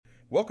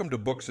Welcome to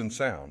Books and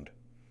Sound.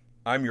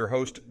 I'm your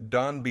host,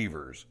 Don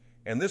Beavers,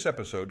 and this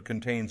episode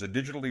contains a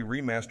digitally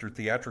remastered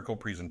theatrical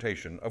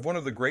presentation of one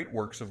of the great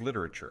works of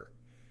literature.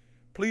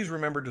 Please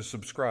remember to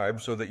subscribe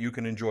so that you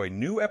can enjoy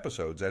new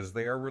episodes as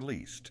they are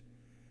released.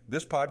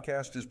 This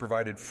podcast is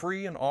provided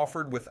free and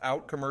offered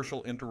without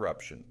commercial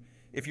interruption.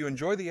 If you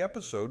enjoy the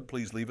episode,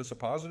 please leave us a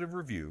positive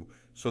review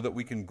so that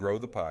we can grow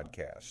the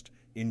podcast.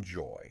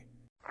 Enjoy.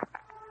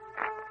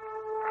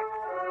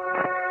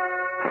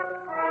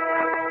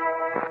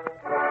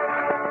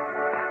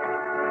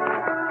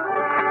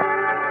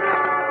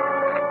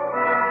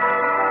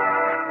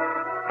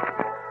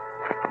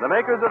 The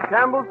makers of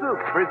Campbell Soup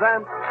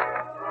present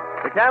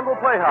The Campbell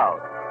Playhouse.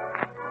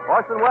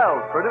 Orson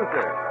Welles,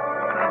 producer.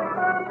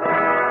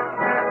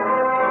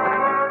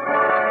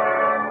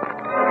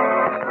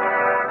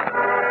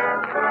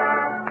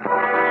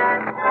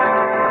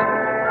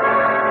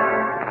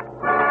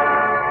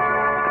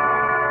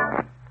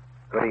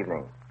 Good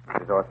evening.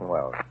 This is Orson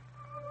Welles.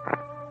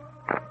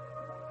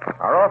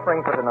 Our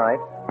offering for tonight,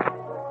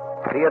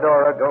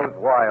 Theodora Goes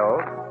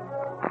Wild,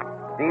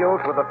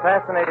 deals with the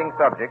fascinating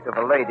subject of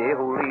a lady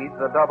who leads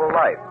a double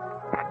life.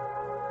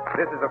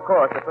 This is, of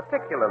course, a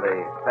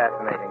particularly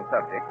fascinating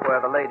subject where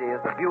the lady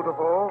is a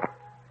beautiful,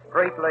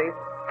 straight-laced,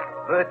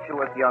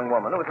 virtuous young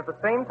woman who is at the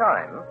same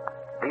time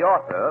the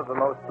author of the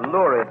most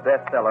lurid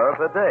bestseller of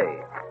her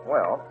day.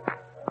 Well,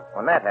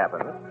 when that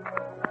happens,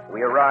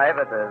 we arrive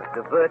at as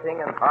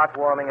diverting and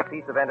heartwarming a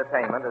piece of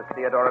entertainment as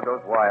Theodora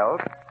Goes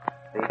Wild,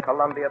 the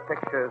Columbia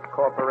Pictures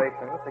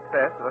Corporation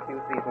success of a few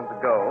seasons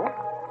ago,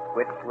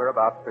 which we're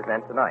about to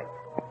present tonight.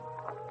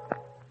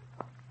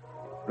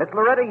 Miss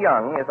Loretta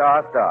Young is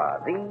our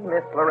star, the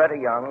Miss Loretta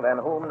Young than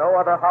whom no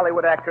other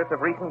Hollywood actress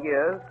of recent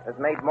years has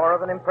made more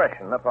of an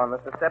impression upon the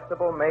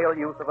susceptible male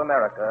youth of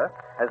America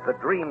as the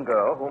dream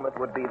girl whom it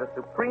would be the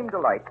supreme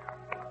delight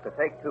to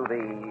take to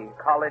the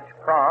college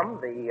prom,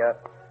 the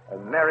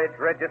marriage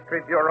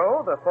registry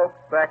bureau, the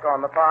folks back on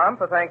the farm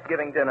for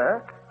Thanksgiving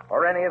dinner,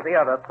 or any of the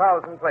other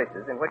 1,000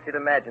 places in which it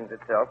imagines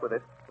itself with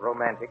its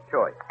romantic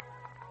choice.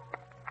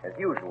 As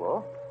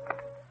usual,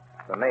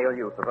 the male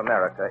youth of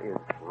America is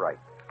right.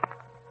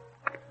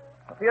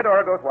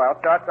 Theodora Goes Wild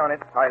starts on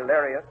its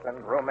hilarious and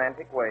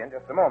romantic way in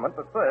just a moment,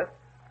 but first,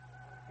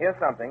 here's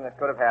something that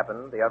could have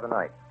happened the other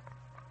night.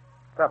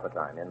 Supper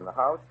time in the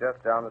house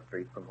just down the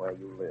street from where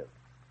you live.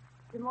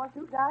 Some more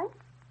soup, darling?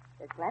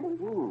 There's plenty.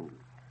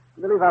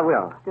 Believe I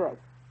will. Good.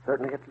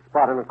 Certainly hits the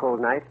spot on a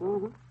cold night.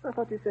 Mm-hmm. I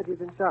thought you said you'd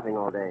been shopping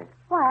all day.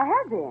 Why, I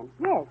have been,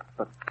 yes.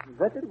 But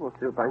vegetable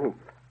soup, I mean,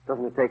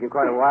 doesn't it take you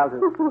quite a while to...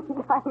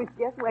 I was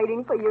just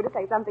waiting for you to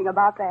say something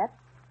about that.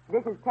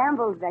 This is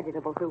Campbell's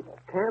vegetable soup.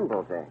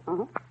 Campbell's, eh?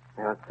 Mm-hmm.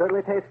 Yeah, it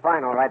certainly tastes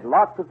fine, all right.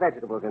 Lots of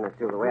vegetables in it,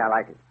 too, the way I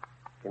like it.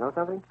 You know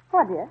something?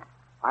 What, dear?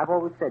 I've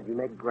always said you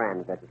make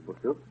grand vegetable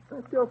soup.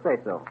 I still say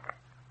so.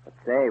 But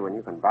say, when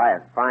you can buy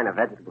as fine a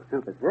vegetable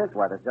soup as this,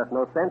 why, there's just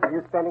no sense of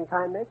you spending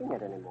time making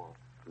it anymore.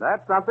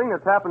 That's something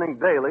that's happening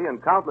daily in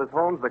countless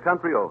homes the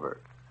country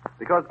over.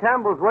 Because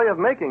Campbell's way of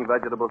making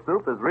vegetable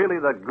soup is really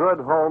the good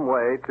home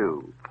way,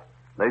 too.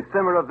 They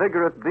simmer a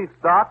vigorous beef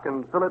stock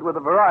and fill it with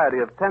a variety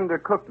of tender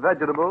cooked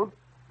vegetables,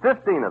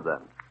 15 of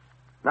them.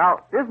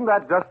 Now, isn't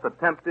that just the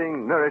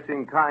tempting,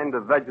 nourishing kind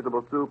of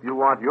vegetable soup you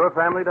want your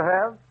family to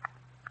have?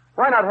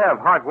 Why not have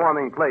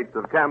heartwarming plates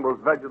of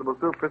Campbell's vegetable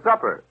soup for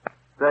supper,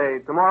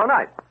 say, tomorrow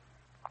night?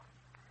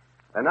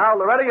 And now,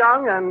 Loretta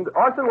Young and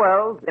Orson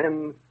Welles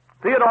in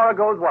Theodora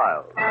Goes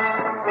Wild.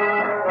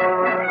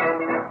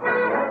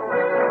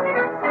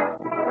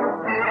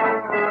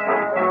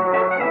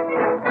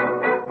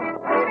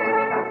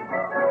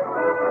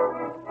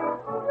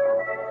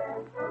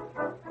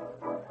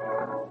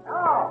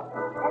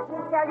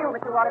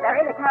 Mr.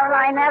 Waterbury, the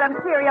Caroline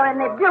Adams cereal in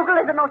the Bugle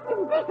is the most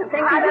indecent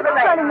thing I've ever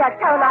read. Selling that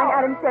Caroline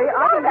Adams cereal.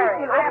 I think Waterbury,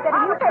 you should get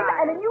a new paper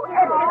and a new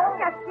editor.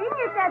 Disgusting.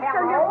 It's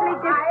absolutely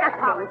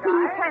disgusting.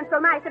 Please cancel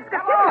my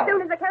subscription as soon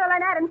as the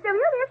Caroline Adams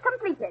cereal is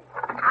completed.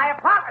 I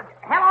apologize.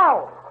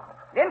 Hello.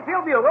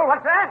 Linfield Bugle,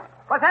 what's that?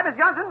 What's that, Miss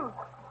Johnson?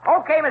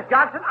 Okay, Miss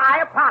Johnson,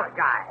 I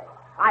apologize.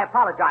 I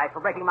apologize for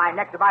breaking my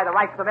neck to buy the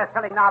rights to the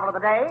best-selling novel of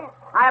the day.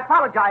 I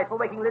apologize for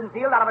waking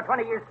Linfield out of a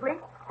 20-year sleep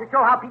to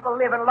show how people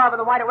live and love in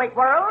the wide-awake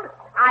world.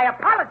 I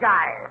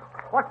apologize.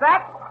 What's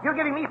that? You're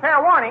giving me fair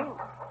warning.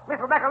 Miss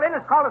Rebecca Lynn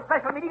has called a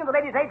special meeting of the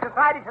Ladies' Aid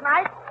Society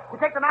tonight to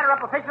take the matter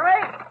up officially.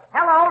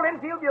 Hello,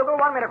 Linfield Bugle.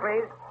 1 minute,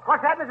 please.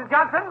 What's that, Mrs.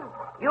 Johnson?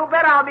 You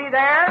bet I'll be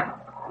there.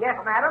 Yes,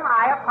 madam,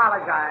 I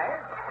apologize.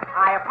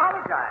 I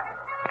apologize.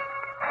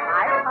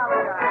 I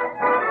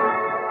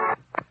apologize.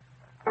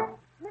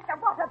 Mr.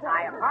 Waterbury.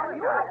 I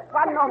apologize.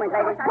 One moment,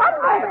 ladies. One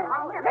moment.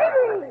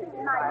 Ladies.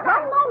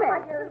 One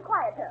moment.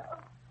 Quieter.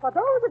 For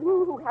those of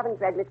you who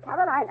haven't read Miss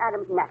Caroline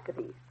Adams'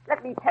 masterpiece,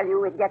 let me tell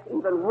you it gets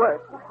even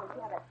worse.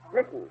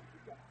 Listen,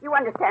 you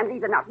understand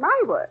these are not my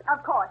words.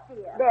 Of course,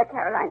 dear. They're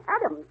Caroline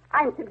Adams.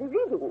 I'm simply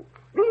reading.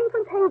 Reading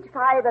from page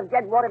 5 of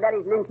Jed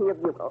Waterbury's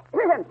Linfield Bugle.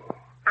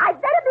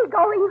 I'd better be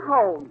going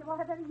home. Mr.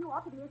 Waterbury, you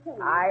ought to be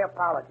ashamed. I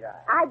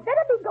apologize. I'd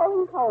better be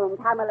going home,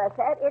 Pamela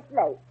said. It's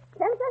late.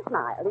 Senator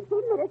smiled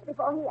 18 minutes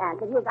before he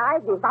answered, his eyes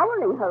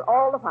devouring her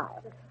all the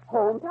while.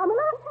 Home,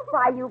 Pamela?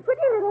 Why, you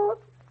pretty little...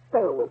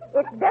 Stay.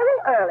 It's very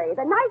early.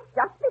 The night's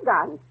just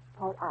begun.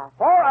 For us.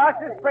 For us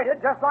is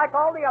printed just like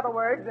all the other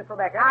words, Miss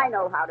Rebecca. I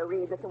know how to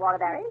read, Mr.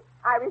 Waterbury.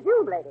 I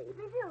resume, ladies.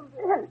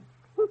 Resume.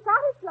 He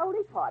started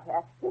slowly toward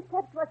her. His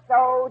steps were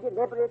so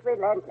deliberate,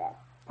 relentless.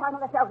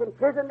 Pamela felt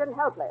imprisoned and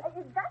helpless.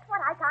 That's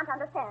what I can't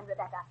understand,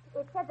 Rebecca.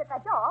 It said that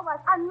the door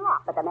was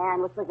unlocked. But the man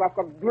was possessed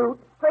of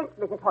brute strength,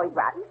 Mrs.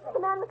 Hoygrass.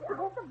 The man was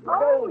possessed of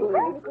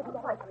Lady,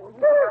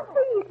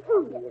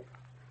 please.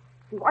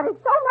 She wanted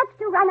so much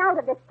to run out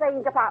of this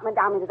strange apartment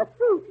down into the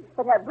street,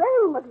 but her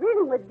brain was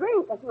reeling with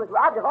drink, and she was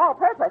robbed of all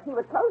purpose. He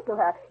was close to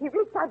her. He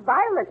reached out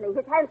violently,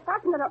 his hands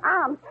fastened in her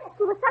arms.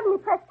 She was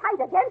suddenly pressed tight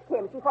against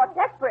him. She fought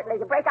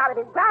desperately to break out of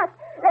his grasp.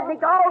 Let me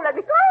go,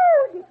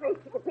 she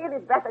shrieked. She could feel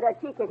his breath at her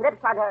cheek, his lips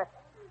on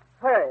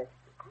hers.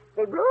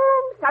 The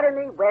room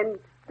suddenly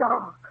went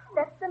dark.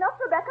 That's enough,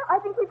 Rebecca.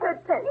 I think we've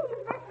heard plenty.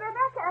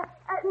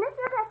 Miss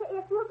Rebecca,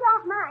 if you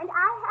don't mind,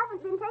 I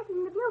haven't been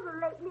taking the bugle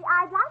lately.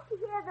 I'd like to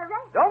hear the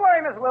rest. Don't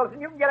worry, Miss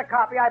Wilson. You can get a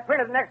copy. I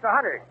printed an extra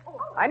 100.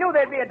 I knew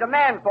there'd be a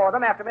demand for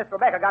them after Miss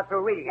Rebecca got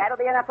through reading it. That'll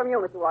be enough from you,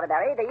 Mr.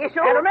 Waterbury. The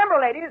issue... And remember,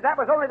 ladies, that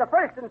was only the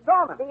first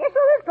installment. The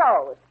issue is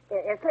closed.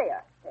 It's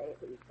clear. The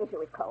issue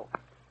is closed.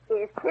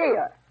 It's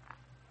clear.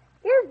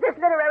 Is this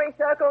literary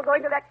circle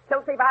going to let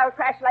filthy, vile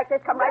trash like this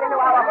come right into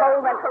our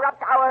home and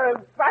corrupt our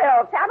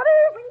vile family?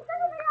 We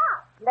certainly are.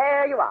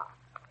 There you are.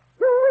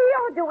 Do we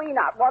or do we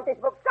not want this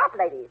book stopped,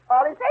 ladies?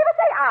 All in favor,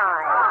 say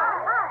aye.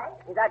 Aye.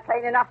 Is that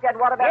plain enough, Jed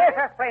Waterbury? Yes,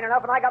 that's plain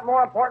enough, and I got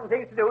more important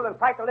things to do than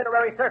fight the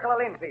literary circle of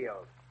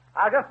Linfield.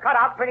 I'll just cut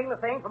out printing the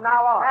thing from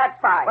now on. That's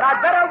fine. But I'd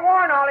better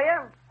warn all of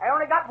you. I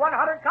only got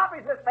 100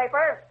 copies of this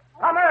paper.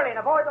 Come early and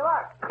avoid the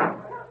rush.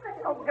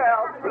 Oh,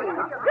 girl, please.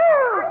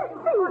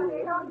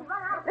 Please.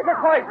 Mrs.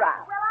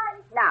 Hoygrass.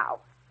 Now,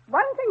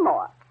 one thing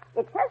more.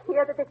 It says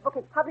here that this book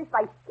is published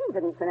by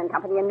Stevenson and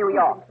Company in New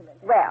York.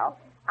 Well,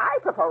 I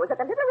propose that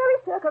the literary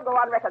circle go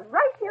on record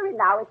right here and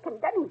now as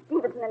condemning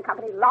Stevenson and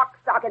Company lock,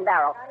 stock, and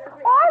barrel.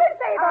 All in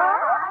favor?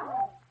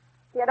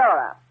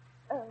 Theodora.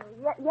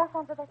 Yes,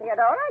 Aunt Rebecca.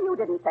 Theodora, you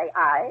didn't say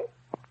aye.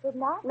 Did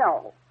not?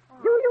 No.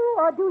 Do you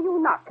or do you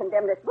not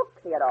condemn this book,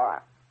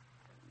 Theodora?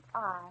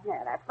 Aye.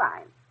 Yeah, that's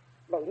fine.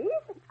 Ladies,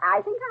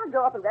 I think I'll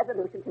draw up a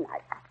resolution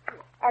tonight.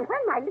 And when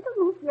my little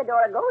niece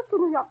Theodora goes to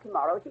New York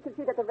tomorrow, she can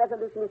see that the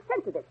resolution is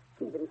sent to this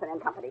Stevenson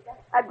and Company.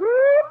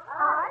 Agreed?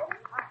 Aye.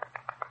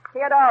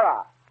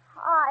 Theodora.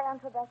 Aye,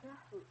 Aunt Rebecca.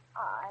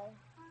 Aye.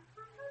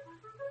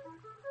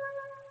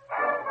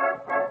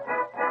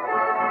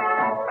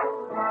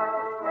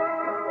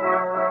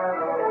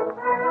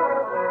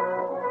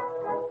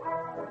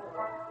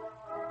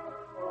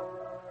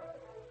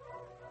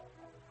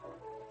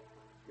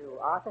 To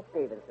Arthur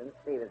Stevenson,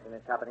 Stevenson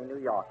and Company, New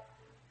York.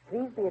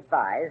 Please be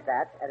advised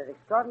that at an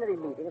extraordinary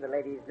meeting of the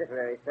Ladies'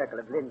 Literary Circle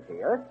of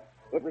Linfield,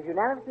 it was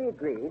unanimously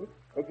agreed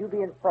that you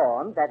be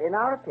informed that, in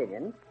our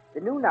opinion,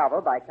 the new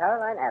novel by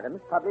Caroline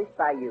Adams, published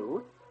by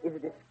you, is a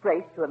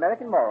disgrace to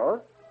American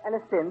morals and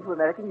a sin to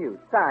American youth.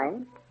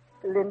 Signed,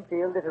 the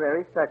Linfield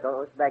Literary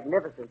Circle. It's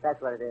magnificent,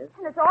 that's what it is.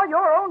 And it's all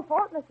your own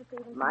fault, Mr.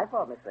 Stevenson. My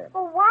fault, Miss Lynn.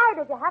 Well, why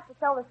did you have to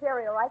sell the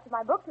serial rights to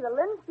my book to the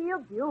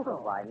Linfield Bugle?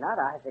 Oh, why not?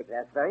 I think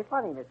that's very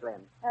funny, Miss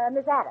Lynn.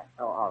 Miss Adams.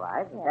 Oh, all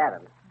right, Miss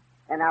Adams.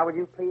 And now, will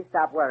you please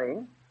stop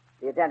worrying?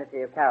 The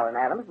identity of Caroline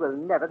Adams will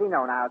never be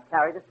known. I'll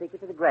carry the secret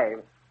to the grave.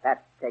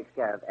 That takes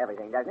care of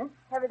everything, doesn't it?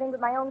 Everything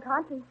but my own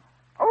conscience.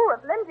 Oh,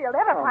 if Linfield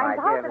ever Oh, my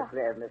finds out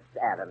dear Miss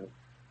Adams,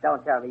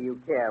 don't tell me you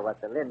care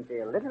what the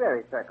Linfield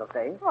Literary Circle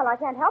thinks. Well, I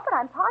can't help it.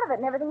 I'm part of it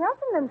and everything else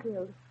in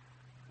Linfield.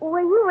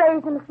 Were you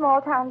raised in a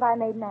small town by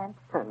maiden aunt?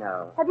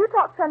 No. Have you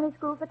taught Sunday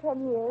school for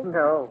 10 years?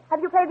 No.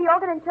 Have you played the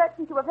organ in church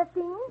since you were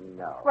 15?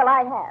 No. Well,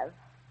 I have.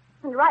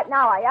 And right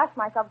now I ask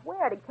myself,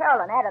 where did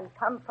Carolyn Adams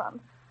come from?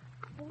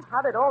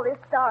 How did all this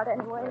start,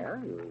 anyway?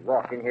 Well, you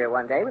walked in here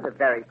one day with a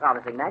very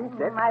promising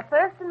manuscript. My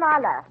first and my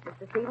last,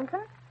 Mr.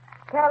 Stevenson.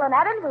 Carolyn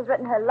Adams has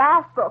written her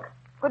last book.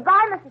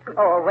 Goodbye, Mr. Stevenson.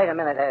 Oh, wait a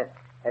minute.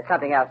 There's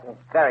something else that's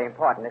very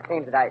important. It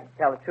seems that I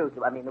tell the truth.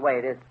 I mean, the way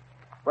it is.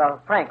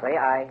 Well, frankly,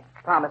 I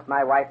promised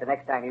my wife the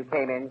next time you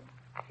came in,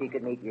 she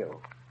could meet you.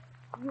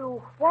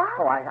 You what?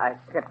 Oh, I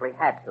simply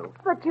had to.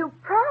 But you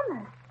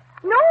promised.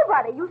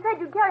 Nobody. You said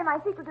you'd carry my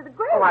secret to the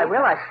grave. Oh, I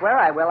will. I swear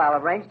I will. I'll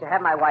arrange to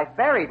have my wife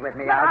buried with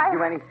me. I'll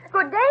do any...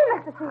 Good day,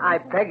 Mr. Stevenson. I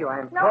beg you.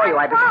 I implore you.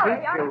 I beseech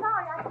you. I'm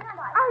sorry. I can't.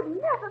 I'd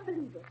never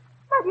believe it.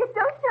 But you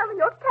don't tell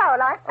me you're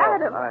Caroline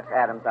Adams. Oh, Miss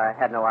Adams, I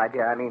had no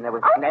idea. I mean, there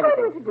was Are you going to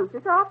anything... introduce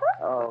us, Arthur?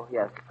 Oh,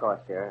 yes, of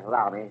course, dear.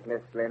 Allow me, Miss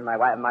Lynn, my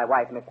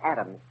wife, Miss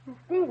Adams. Miss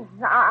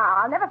Stevenson,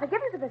 I'll never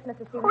forgive you for this,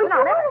 Mr. Stevenson. Oh, you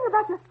know nothing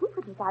about your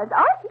secret, Miss Adams.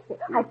 I'll keep it.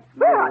 I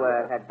swear on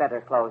You had better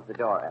close the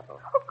door,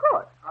 Ethel. Of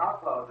course. I'll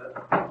close it.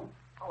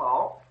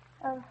 Hello.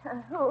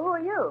 Who are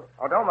you?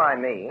 Oh, don't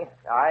mind me.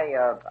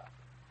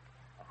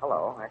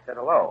 Hello. I said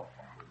hello.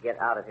 Get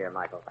out of here,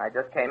 Michael. I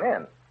just came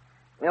in.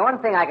 You know, one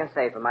thing I can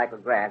say for Michael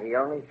Grant, he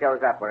only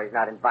shows up where he's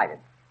not invited.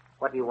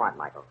 What do you want,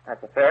 Michael?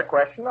 That's a fair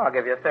question. I'll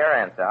give you a fair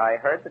answer. I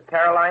heard that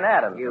Caroline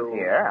Adams was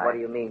here. What do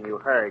you mean you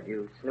heard?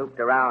 You snooped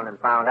around and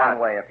found One out.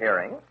 way of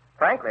hearing.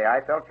 Frankly, I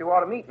felt you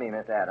ought to meet me,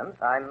 Miss Adams.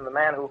 I'm the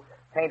man who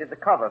painted the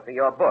cover for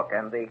your book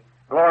and the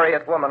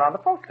glorious woman on the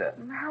poster.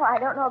 Well, I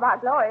don't know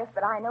about glorious,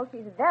 but I know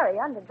she's very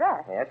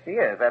underdressed. Yes, she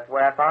is. That's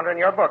where I found her in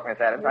your book,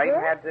 Miss Adams. You I even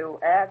did? had to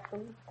add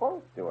some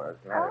clothes to her, as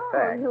a matter of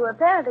fact. You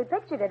apparently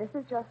pictured it as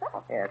if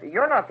yourself. Yes,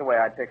 you're not the way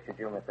I pictured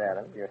you, Miss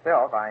Adams.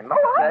 Yourself, I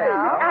must Oh, say. I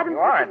know. No, Adams you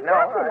aren't. No,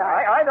 exactly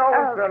like- I'd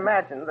always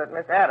imagined that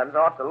Miss Adams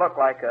ought to look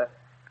like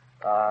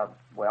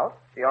well,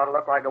 she ought to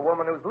look like a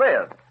woman who's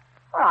lived.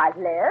 Well, I've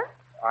lived.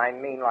 I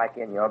mean like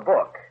in your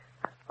book.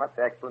 What's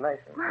the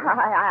explanation?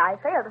 I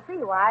fail to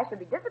see why I should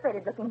be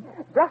dissipated looking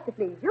just to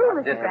please you,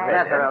 Mr. Dissipated?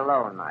 Let Frank. her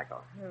alone,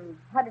 Michael.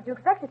 What did you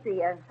expect to see?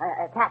 A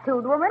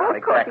tattooed woman? Not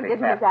Of course exactly you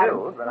didn't, Miss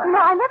tattooed, Adams. but I- No,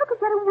 I never could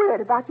get a word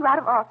about you out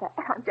of Arthur.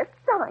 I'm just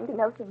dying to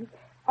know things.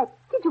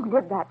 Did you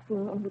live that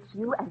scene in which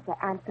you and Sir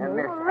Anthony... And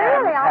Miss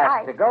Really?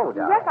 Adams has to go,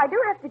 darling. Yes, I do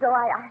have to go.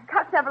 I've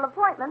got several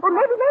appointments. Well,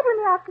 maybe later in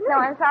the afternoon. No,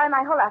 I'm sorry.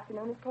 My whole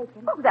afternoon is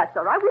taken. Oh, that's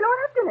all right. We don't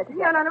have dinner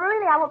together. No,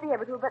 really, I won't be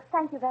able to, but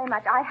thank you very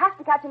much. I have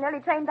to catch an early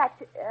train back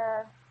to,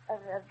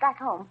 back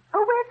home.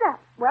 Oh, where's that?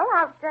 Well,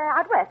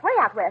 out west. Way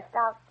out west.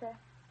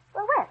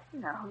 West.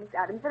 No, Miss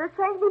Adams, there are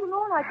trains leaving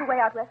all night for way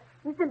out west.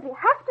 You simply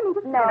have to meet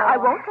us. No, I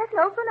won't take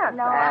no for an answer.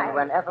 No, And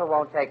when Ethel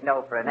won't take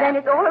no for an Then answer...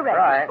 it's all arranged.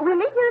 Right. We'll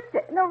meet here at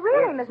 6. No,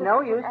 really, It's Mrs.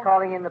 no use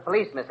calling in the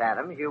police, Miss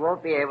Adams. You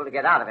won't be able to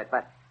get out of it,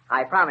 but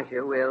I promise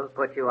you we'll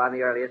put you on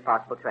the earliest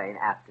possible train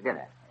after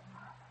dinner.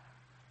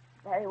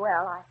 Very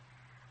well.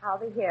 I'll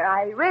be here.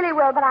 I really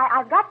will, but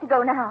I've got to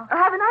go now.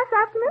 Have a nice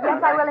afternoon.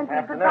 Yes, I will indeed.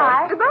 Afternoon.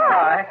 Goodbye.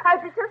 Goodbye.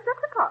 How's it till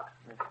 6 o'clock?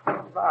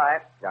 Bye.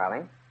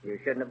 Darling, you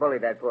shouldn't have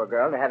bullied that poor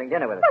girl into having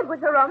dinner with us. It was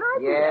her own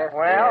idea. Yes,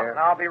 Well, dear.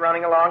 I'll be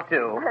running along,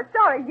 too.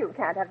 Sorry you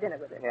can't have dinner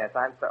with her. Yes,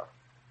 I'm so.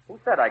 Who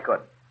said I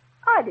couldn't?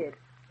 I did.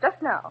 Just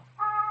now.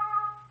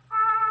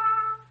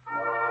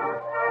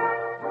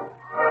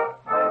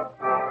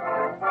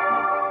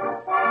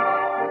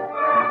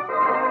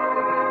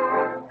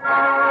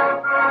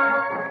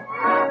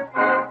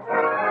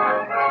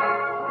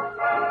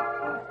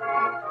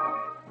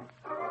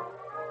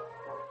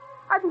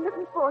 I've been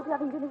looking forward to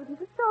having dinner with you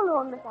for so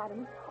long, Miss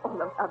Adams. All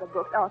those other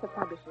books, Arthur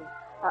Publishing.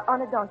 On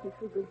a Donkey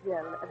Through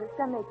Brazil, The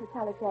Sunday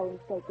Totalitarian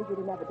State, Is It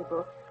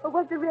Inevitable? Or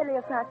Was There Really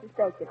a Francis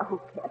Bacon?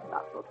 Oh, forget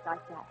about books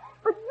like that.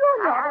 But you're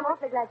not... I'm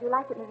awfully glad you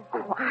like it, Mrs.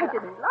 Stevens. Oh, I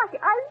didn't like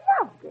it. I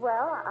loved it.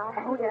 Well,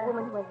 only a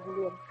woman who has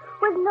lived,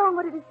 who has known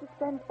what it is to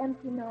spend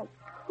empty nights,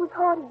 whose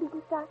heart has been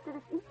distracted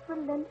at each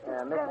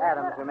relentless... Miss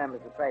Adams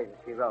remembers the phrases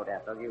she wrote,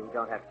 Ethel. You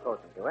don't have to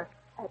quote them to her.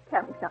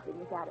 Tell me something,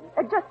 Miss Adams.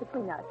 Just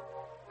between us.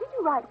 Did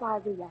you write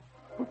while the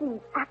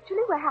things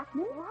actually were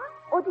happening? What?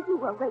 Or did you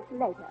wait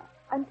later,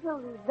 until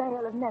the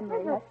veil of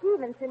memory... Mrs.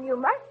 Stevenson, you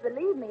must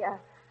believe me.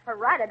 A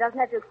writer doesn't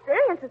have to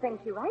experience the things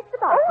she writes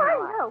about. Oh, I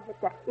know, but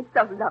it's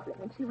so lovely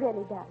when she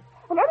really does.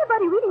 And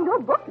anybody reading your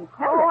book can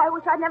tell I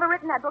wish I'd never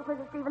written that book,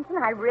 Mrs. Stevenson.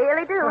 I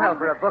really do. Well,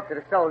 for a book that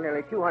has sold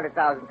nearly 200,000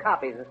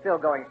 copies and still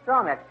going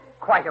strong, that's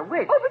quite a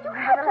wish. Oh, but you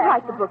had to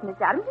write the book, Miss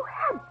Adams. You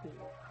had to.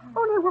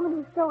 Only a woman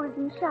whose soul has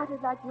been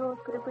shattered like yours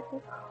could have written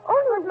it.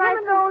 Only my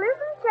soul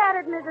isn't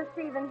shattered, Mrs.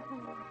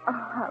 Stevenson. Oh,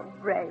 how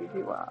brave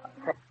you are.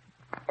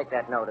 Take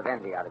that note of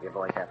envy out of your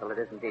voice, Ethel. It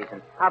isn't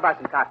decent. How about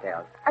some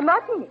cocktails? A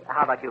martini.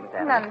 How about you, Miss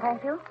Adams? None,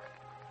 thank you.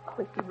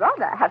 Would you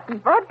rather have some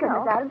vodka,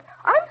 Miss Adams?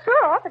 I'm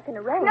sure Arthur can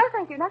arrange. No,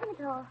 thank you. Nothing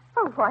at all.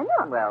 Oh, why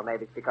not? Well,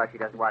 maybe it's because she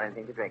doesn't want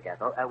anything to drink,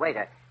 Ethel.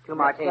 Waiter, 2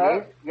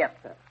 martinis? Yes,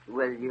 sir.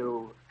 Will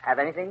you have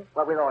anything?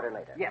 Well, we'll order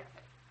later. Yes.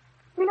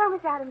 You know,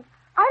 Miss Adams,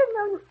 I'd have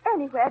known you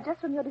anywhere just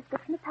from your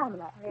description of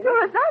Pamela. Really?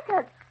 You're as like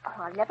her.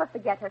 Oh, I'll never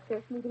forget her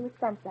first meeting with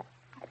Spencer.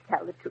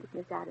 Tell the truth,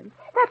 Miss Adams.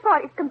 That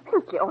part is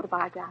completely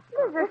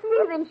autobiographical. Mrs.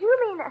 Stevens,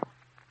 you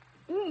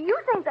mean... you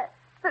think that...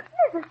 But,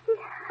 Mrs.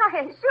 Stevens, I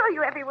assure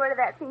you every word of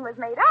that scene was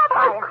made up.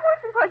 Oh, of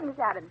course it was, Miss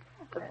Adams.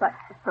 But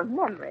from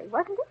memory,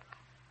 wasn't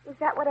it? Is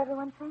that what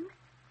everyone thinks?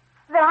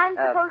 That I'm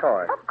supposed... Of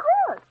course. Of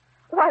course.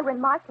 Why,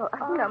 when Michael...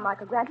 You know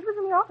Michael Grant, he was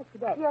in the office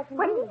today. Yes, indeed.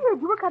 When he heard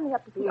you were coming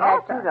up to see He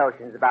had Arthur... 2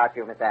 notions about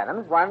you, Miss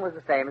Adams. One was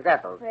the same as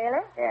Ethel's.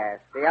 Really? Yes.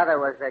 The other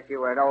was that you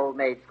were an old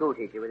maid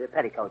schoolteacher with a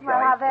petticoat Well,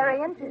 showing. how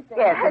very interesting.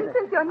 Yes, And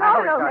since you're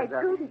not an old maid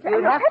schoolteacher...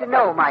 You'd and have your to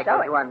know petticoats Michael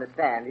showing. to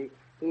understand.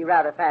 He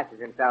rather fancies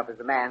himself as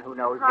the man who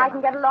knows I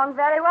women. can get along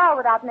very well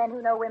without men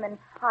who know women.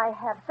 I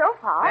have so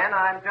far. Then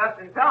I'm just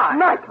in time.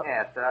 Michael.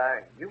 Yes,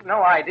 you've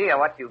no idea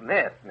what you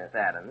missed, Miss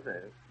Adams.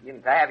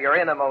 To have your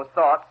innermost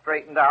thoughts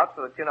straightened out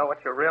so that you know what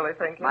you're really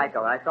thinking.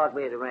 Michael, I thought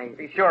we had arranged...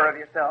 Be sure of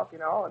yourself,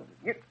 and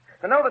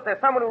to know that there's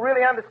someone who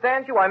really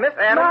understands you. Why, Miss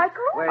Adams...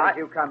 Michael? Where did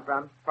you come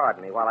from?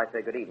 Pardon me while I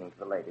say good evening to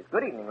the ladies.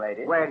 Good evening,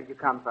 ladies. Where did you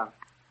come from?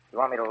 You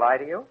want me to lie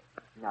to you?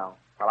 No.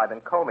 Well, I've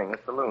been combing the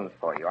saloons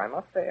for you. I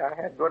must say I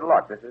had good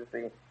luck. This is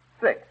the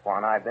 6th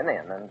one I've been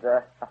in, and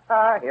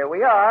here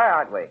we are,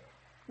 aren't we?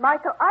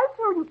 Michael, I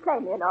told you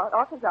plainly in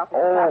Arthur's office.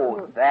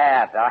 Oh,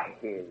 that.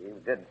 You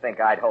didn't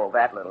think I'd hold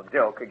that little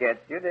joke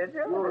against you, did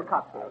you? You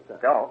cocktail, sir.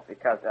 Don't,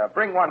 because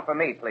bring one for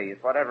me, please,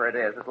 whatever it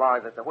is, as long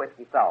as it's a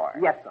whiskey sour.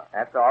 Yes, sir.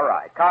 That's all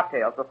right.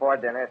 Cocktails before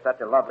dinner is such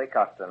a lovely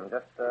custom.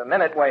 Just a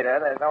minute, waiter.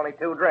 There's only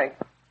 2 drinks.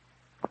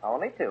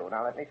 Only 2.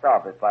 Now, let me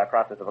solve this by a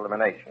process of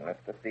elimination.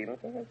 Mr.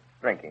 Stevenson is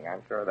drinking,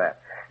 I'm sure of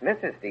that.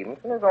 Mrs.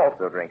 Stevenson is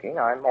also drinking.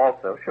 I'm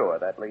also sure.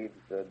 That leaves,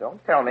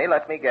 don't tell me,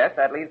 let me guess,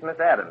 that leaves Miss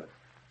Adams.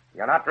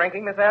 You're not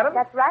drinking, Miss Adams?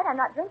 That's right, I'm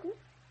not drinking.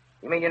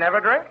 You mean you never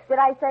drink? Did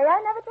I say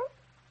I never drink?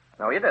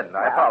 No, you didn't.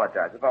 I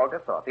apologize. A vulgar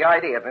thought. The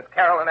idea of Miss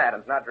Carolyn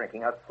Adams not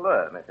drinking a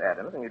slur, Miss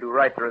Adams, and you do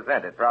right to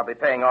resent it. Probably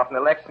paying off an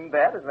election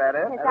bet, is that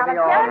it? It's out of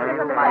character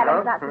for Miss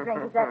Adams not to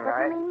drink. Is that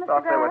what you mean, Mr. I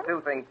thought there were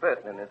Grant? 2 things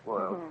certain in this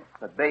world.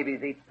 That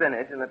babies eat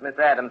spinach and that Miss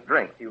Adams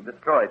drinks. You've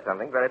destroyed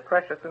something very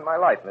precious in my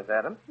life, Miss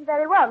Adams.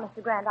 Very well,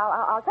 Mr. Grant.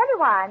 I'll tell you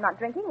why I'm not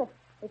drinking.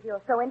 If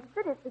you're so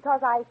interested, it's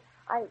because I've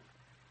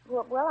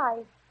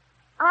always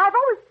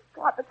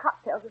thought the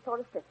cocktails are sort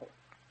of sticky.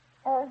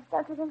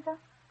 Don't you think so?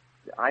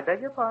 I beg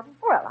your pardon?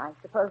 Well, I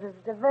suppose it's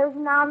a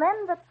diversion now and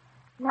then, but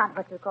not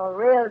what you call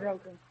real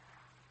drinking.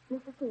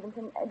 Mr.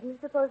 Stevenson, do you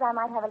suppose I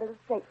might have a little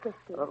straight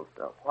whiskey? A little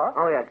stuff. What?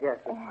 Oh, yes,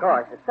 of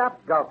course.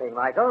 Stop gulping,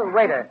 Michael.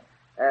 Waiter,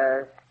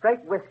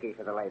 straight whiskey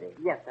for the lady.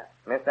 Yes, sir.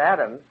 Miss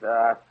Adams,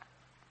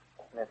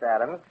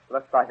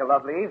 looks like a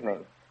lovely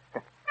evening.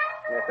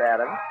 Miss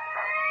Adams.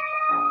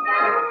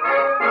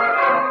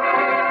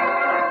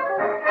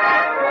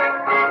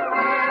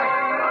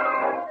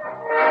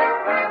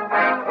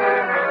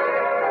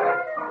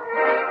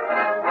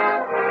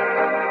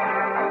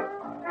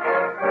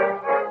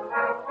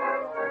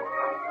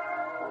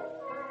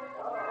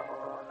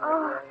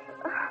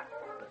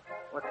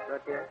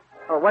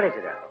 Oh, what is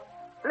it,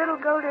 Little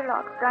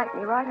Goldilocks drank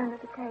me right under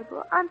the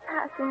table. I'm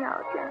passing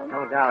out, Jan.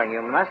 Oh, darling,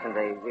 you mustn't.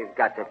 You've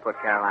got to put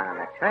Caroline on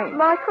that train.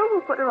 Michael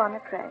will put her on the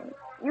train.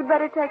 You'd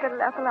better take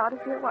her apple out of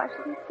here while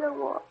she's still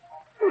warm.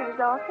 Please,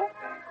 Arthur.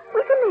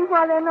 We can leave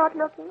while they're not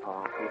looking.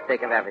 Oh, you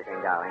think of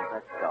everything, darling.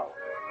 Let's go.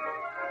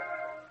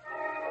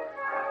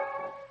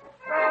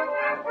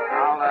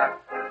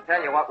 I'll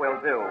tell you what we'll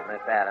do,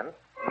 Miss Adams.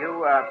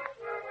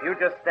 You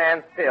just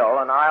stand still,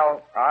 and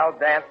I'll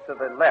dance to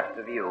the left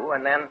of you,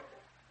 and then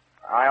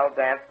I'll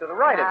dance to the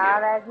right of you. Ah,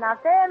 that's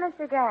not fair,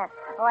 Mr. Grant.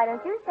 Why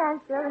don't you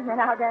stand still, and then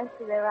I'll dance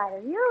to the right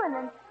of you, and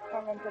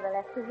then to the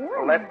left of you.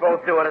 Well, let's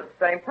both do it at the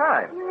same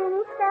time. You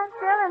mean each stands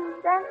still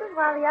and dances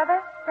while the other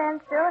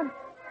stands still and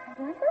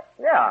dances?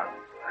 Yeah,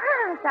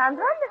 Wow, sounds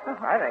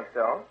wonderful. I think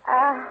so.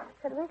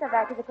 Could we go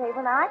back to the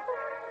table now?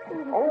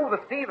 Oh, the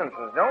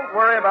Stevensons. Don't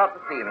worry about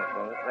the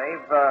Stevensons.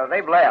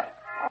 They've left.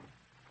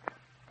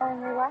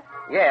 What?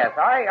 Yes,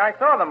 I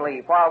saw them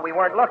leave while we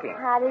weren't looking.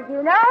 How did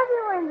you know if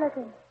you weren't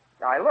looking?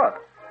 I looked.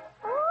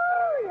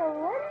 Oh, you're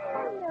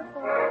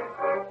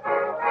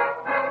wonderful.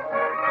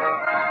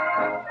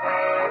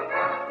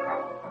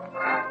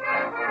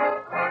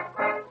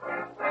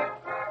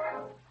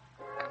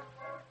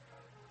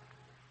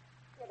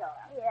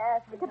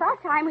 Yes, it's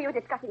about time we were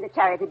discussing the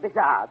charity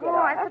bazaar, Oh,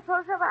 I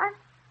suppose so. I'm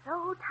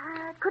so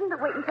tired. Couldn't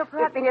have waited until It's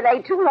perhaps... been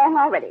delayed too long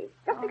already.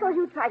 Just because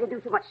you try to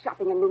do too much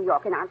shopping in New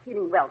York and aren't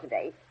feeling well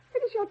today,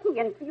 finish your tea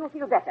and you'll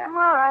feel better.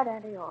 All right,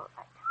 Auntie, all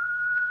right.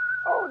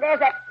 Oh, there's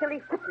that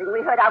silly whistling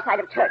we heard outside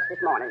of church this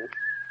morning.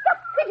 Stop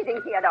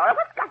fidgeting, Theodora.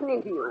 What's gotten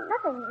into you?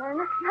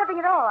 Nothing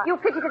at all. You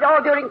fidgeted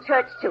all during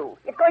church, too.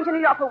 If going to New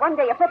York for one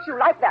day affects you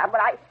like that, but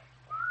I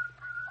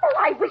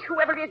wish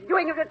whoever is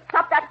doing it would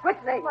stop that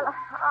whistling. Well,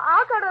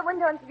 I'll go to the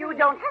window and see. You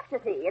don't have to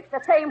see. It's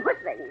the same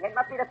whistling. It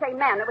must be the same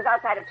man that was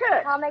outside of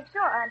church. I'll make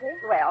sure, Auntie.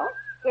 Well,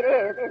 it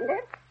is, isn't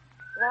it?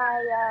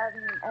 Why,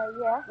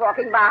 yes.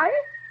 Walking by?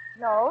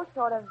 No,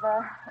 sort of,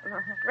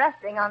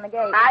 resting on the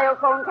gate. I'll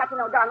phone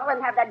Captain O'Donnell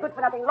and have that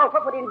good-for-nothing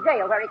loafer put in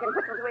jail where he can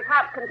whistle to his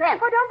heart's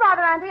content. Oh, don't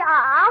bother, Auntie.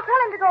 I'll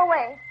tell him to go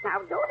away.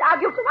 Now, don't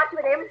argue too much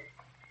with him.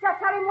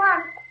 Just tell him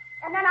once,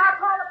 and then I'll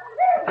call the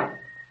police.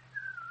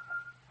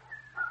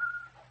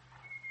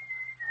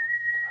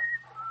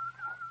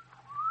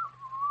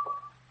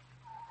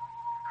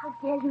 How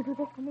dare you do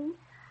this to me?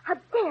 How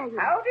dare you?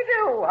 Howdy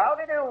do.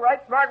 Howdy do. Right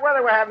smart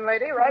weather we're having,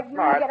 lady. Right You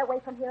smart. get away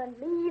from here and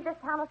leave this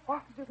town as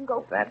fast as you can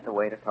go. That's the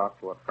way to talk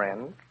to a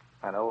friend?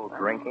 An old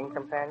drinking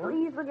companion?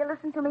 Please, will you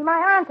listen to me?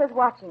 My aunt is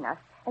watching us.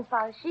 As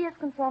far as she is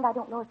concerned, I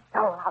don't know a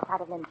soul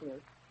outside of Linfield.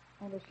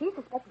 And if she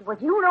suspected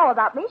what you know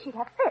about me, she'd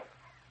have fits.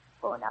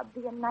 Oh, now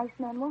be a nice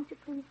man, won't you,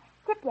 please?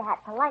 Tip your hat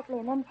politely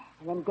and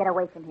then get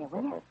away from here,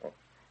 will you?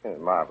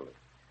 Marvelous.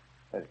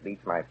 This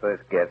beats my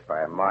first guess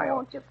by a mile.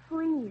 Won't you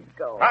please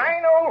go?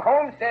 Fine old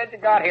homestead you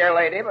got here,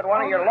 lady, but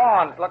one of your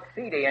lawns looks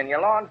seedy, and your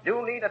lawns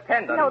do need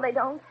attendance. No, they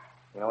don't.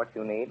 You know what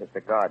you need? It's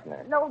a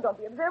gardener. No, don't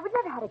be absurd. We've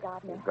never had a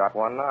gardener. You've got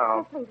one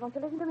now. Oh, please, won't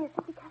you listen to me? It's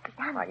simply can't be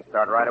done. I can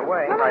start right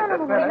away. No, right no,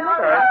 this no, minute. no,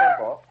 Very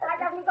simple. Why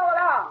doesn't he go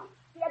along?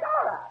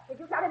 Theodora, did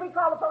you tell him we'd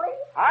call the police?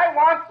 I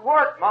want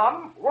work,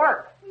 Mom.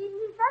 Work. He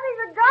said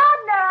he's a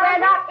gardener.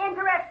 We're not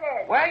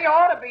interested. Well, you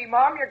ought to be,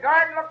 Mom. Your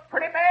garden looks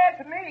pretty bad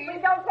to me. We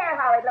don't care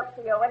how it looks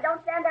to you, and don't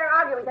stand there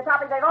arguing at the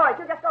top of your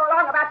voice. You just go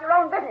along about your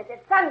own business.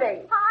 It's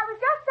Sunday. I was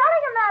just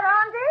telling him that,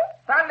 Auntie.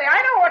 Sunday, I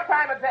know what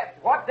time it's at.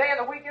 What day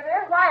of the week it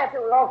is? Quiet,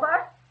 you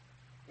loafer.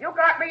 You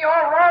got me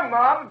all wrong,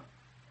 Mom.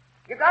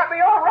 You got me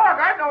all wrong.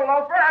 I'm no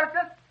loafer. I was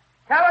just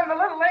telling the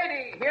little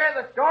lady here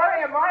the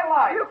story of my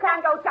life. You can't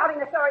go shouting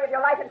the story of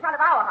your life in front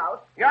of our house.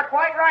 You're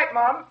quite right,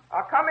 Mum.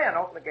 I'll come in.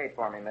 Open the gate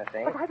for me,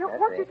 Missy. But I don't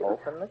want you to.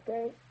 Open the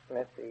gate,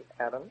 Missy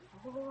Adams.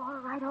 Oh,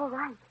 all right, all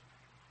right.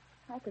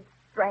 I could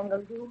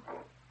strangle you.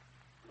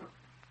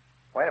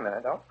 Wait a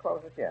minute. Don't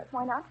close it yet.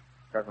 Why not?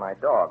 Because my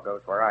dog goes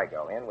where I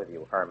go. In with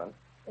you, Herman.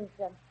 Is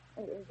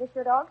this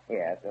your dog?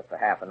 Yeah, just a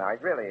half an hour.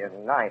 He's really a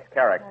nice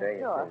character.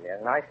 Sure. He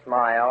has a nice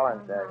smile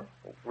and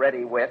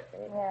ready wit.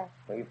 Yes.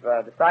 We've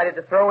decided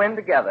to throw in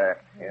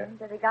together. Yeah.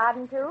 Does he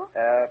garden, too?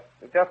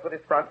 Just with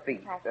his front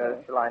feet. I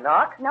see. Shall I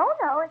knock? No,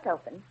 it's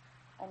open.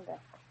 And,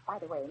 by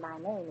the way, my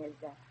name is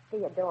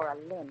Theodora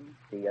Lynn.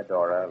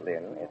 Theodora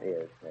Lynn, it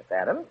is, Miss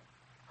Adams.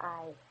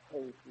 I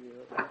hate you.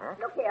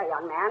 Look here,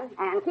 young man,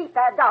 and keep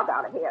that dog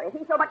out of here. If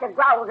he so much as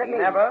growls at He me...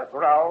 never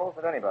growls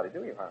at anybody,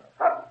 do you, Herman?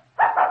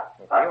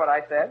 You see what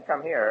I said?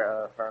 Come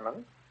here,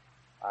 Herman.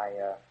 I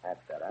had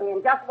said that.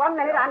 In just 1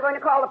 minute, I'm going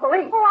to call the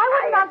police. Oh,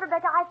 I wouldn't, Aunt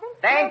Rebecca. I think...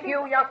 Thank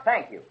you,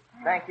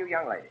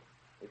 young lady.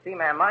 You see,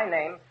 ma'am, my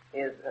name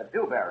is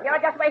Dewberry.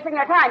 You're just wasting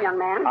your time, young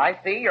man. I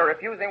see you're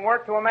refusing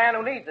work to a man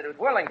who needs it, who's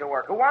willing to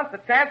work, who wants a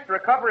chance to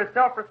recover his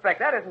self-respect.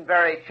 That isn't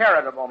very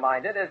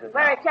charitable-minded, is it?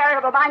 Very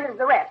charitable-minded as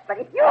the rest, but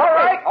if you...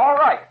 All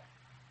right.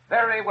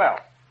 Very well.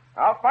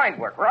 I'll find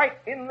work right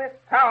in this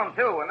town,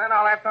 too, and then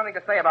I'll have something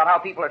to say about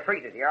how people are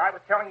treated here. I was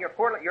telling your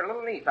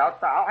little niece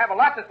outside. I'll have a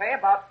lot to say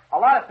about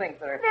a lot of things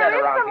that are said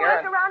around here.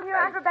 There is some work around here,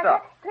 Aunt Rebecca,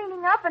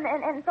 cleaning up and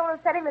sort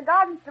of setting the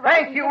gardens to rights.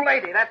 Thank you,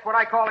 lady. That's what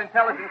I call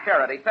intelligent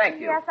charity.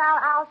 Thank you. Yes,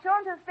 I'll show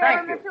him to spare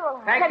Thank room you. in the tool.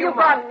 Thank Have you,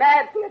 you gone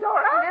mad,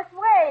 Theodora? This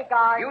way,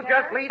 gardener. You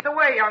just lead the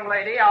way, young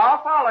lady.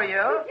 I'll follow you.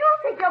 If you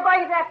think you're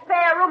going to that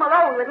spare room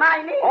alone with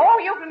my niece... Oh,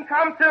 you can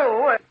come,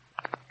 too.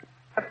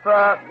 If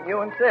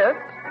you insist.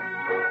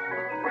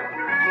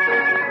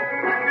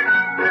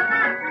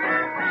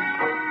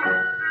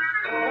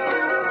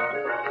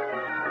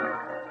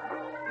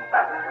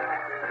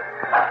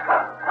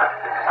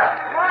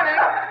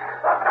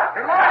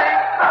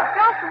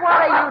 What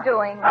are you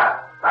doing?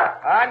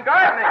 I'm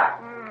gardening.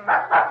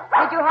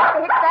 Did you have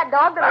to hitch that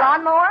dog to the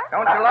lawnmower?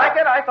 Don't you like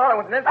it? I thought it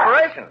was an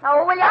inspiration.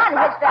 Oh, will you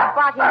unhitch that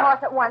barking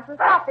horse at once and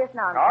stop this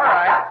nonsense? All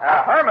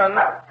right.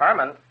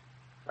 Herman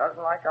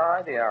doesn't like our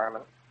idea,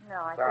 Herman. No,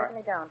 I Sorry.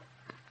 certainly don't.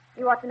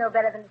 You ought to know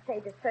better than to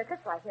stage a circus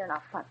right here in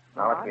our front.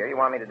 Now, look here. You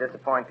want me to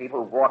disappoint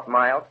people who've walked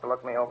miles to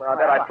look me over? I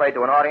bet I played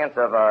to an audience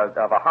of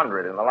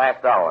 100 in the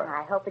last hour.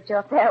 I hope it's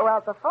your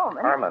farewell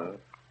performance. Herman,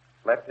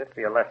 let this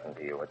be a lesson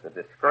to you. It's a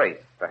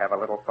disgrace to have a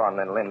little fun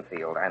in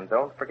Linfield, and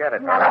don't forget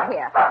it. Now, look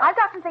here. I've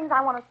got some things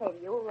I want to say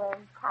to you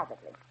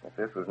privately. If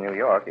this was New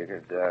York, you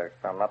could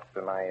come up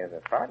to my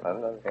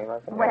apartment and see my...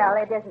 Well,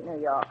 it isn't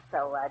New York,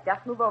 so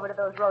just move over to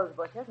those rose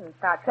bushes and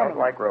start trimming Don't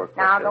like them. rose bushes.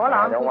 Now, go I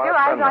along. don't Keep want your to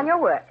eyes trim on them.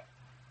 your work.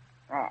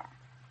 There.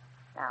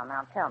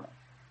 Now, tell me.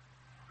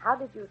 How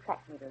did you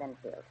track me to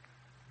Linfield?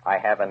 I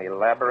have an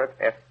elaborate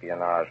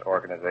espionage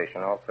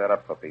organization all set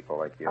up for people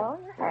like you. Oh,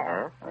 you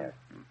have? Yes.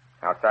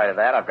 Outside of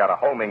that, I've got a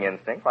homing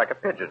instinct like a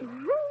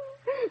pigeon.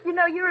 You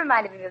know, you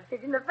reminded me of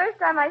Pigeon the first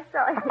time I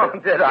saw you. Oh,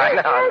 did I?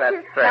 Now,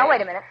 that's strange. Now,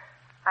 wait a minute.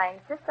 I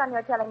insist on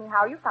your telling me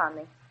how you found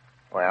me.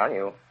 Well,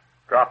 you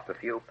dropped a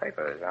few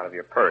papers out of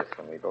your purse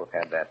when we both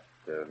had that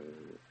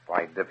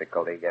slight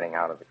difficulty getting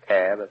out of the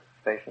cab at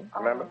the station.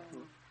 Remember?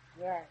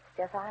 Yes,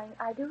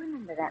 I do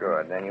remember that.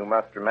 Good. Then you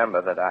must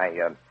remember that I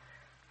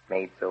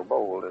made so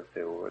bold as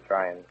to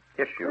try and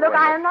kiss you. Look,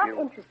 when I am not you...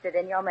 interested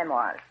in your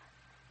memoirs.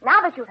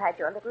 Now that you've had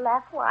your little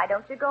laugh, why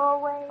don't you go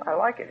away? I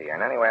like it here.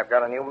 And anyway, I've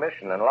got a new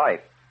mission in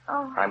life.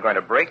 Oh. I'm going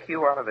to break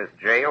you out of this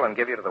jail and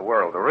give you to the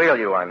world. The real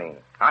you, I mean.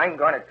 I'm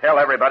going to tell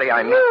everybody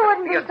I meet. You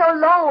wouldn't be so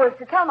low as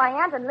to tell my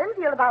aunt in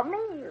Linfield about me.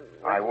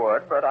 I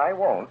would, but I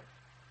won't.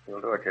 You'll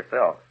do it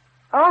yourself.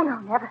 Oh, no,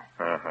 never.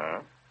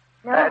 Mm-hmm.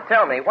 No.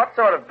 Tell me, what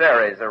sort of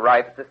berries are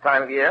ripe at this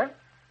time of year?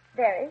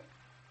 Berries?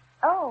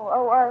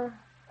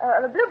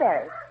 The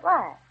blueberries.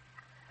 Why?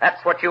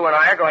 That's what you and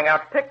I are going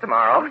out to pick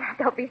tomorrow. Oh, now,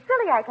 don't be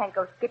silly. I can't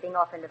go skipping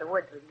off into the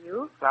woods with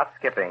you. Not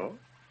skipping,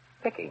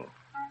 picking.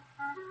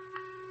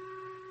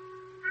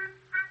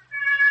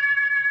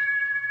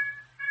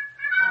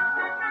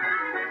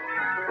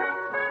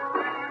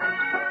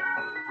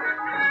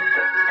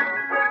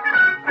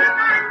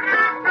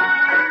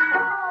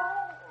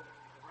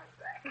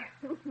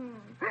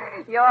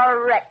 You're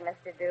a wreck,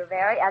 Mr.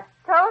 Dewberry. A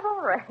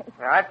total wreck.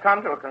 Now, I've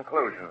come to a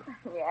conclusion.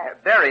 Yes.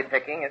 Berry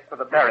picking is for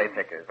the berry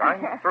pickers.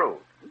 I'm through.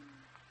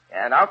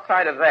 And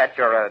outside of that,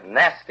 you're a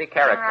nasty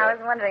character. I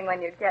was wondering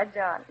when you'd catch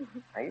on.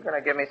 Are you going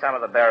to give me some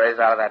of the berries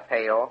out of that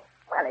pail?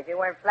 Well, if you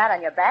weren't flat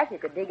on your back, you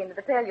could dig into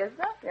the pail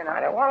yourself, you know.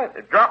 I don't want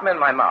it. Drop them in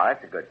my mouth.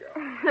 That's a good job.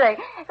 Say,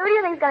 who do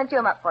you think's going to chew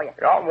them up for you?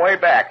 Drop them way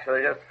back so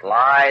they just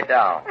slide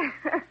down.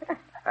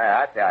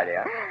 That's the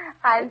idea.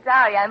 I'm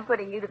sorry I'm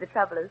putting you to the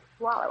trouble of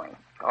swallowing.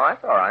 Oh,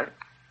 that's all right.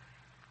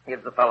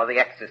 Gives the fellow the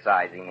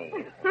exercise he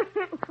needs.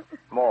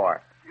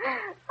 More.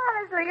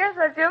 Honestly, you're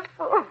such a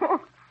fool.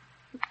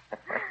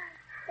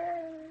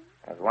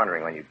 I was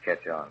wondering when you'd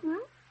catch on. Hmm?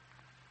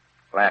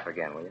 Laugh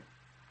again, will you?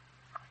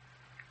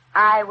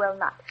 I will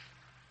not.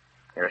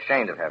 You're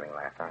ashamed of having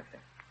laughed, aren't you?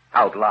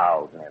 Out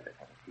loud and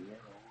everything.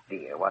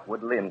 dear, what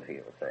would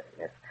Linfield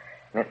say?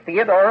 Miss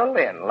Theodora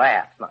Lynn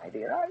laughs, my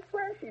dear. I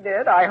swear she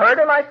did. I heard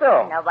her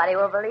myself. Nobody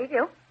will believe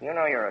you. You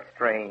know you're a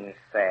strange,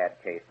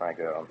 sad case, my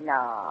girl.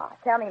 No.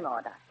 Tell me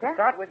more, To Doctor.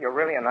 start with, you're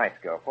really a nice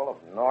girl, full of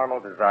normal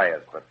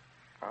desires, but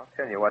I'll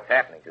tell you what's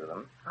happening to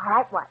them. All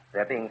right, what?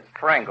 They're being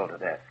strangled to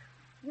death.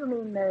 You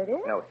mean murder?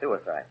 No,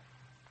 suicide.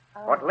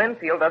 Oh. What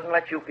Linfield doesn't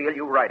let you feel,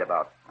 you write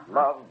about.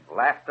 Love,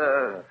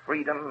 laughter,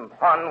 freedom,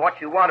 fun,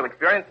 what you want to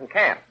experience and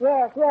can't.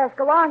 Yes,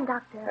 go on,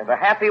 Doctor. There's a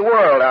happy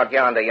world out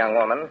yonder, young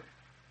woman.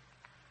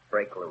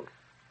 Break loose.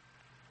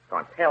 Go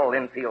on, tell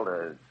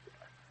Linfield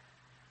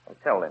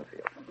Tell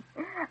Linfield.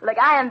 Look,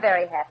 I am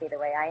very happy the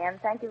way I am.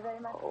 Thank you very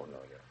much. Oh, no,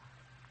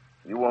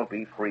 you won't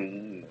be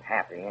free,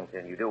 happy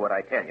until you do what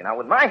I tell you. Now,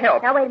 with my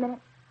help... Now, wait a minute.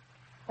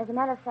 As a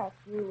matter of fact,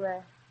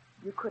 you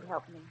could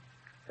help me.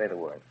 Say the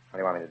word. What do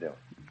you want me to do?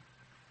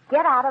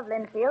 Get out of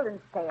Linfield and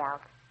stay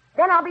out.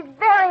 Then I'll be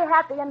very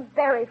happy and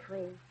very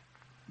free.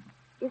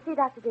 You see,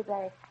 Dr.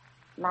 Dewberry,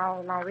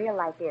 my real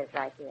life is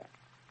right here.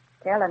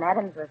 Carolyn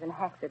Adams was an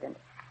accident.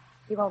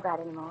 She won't write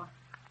anymore.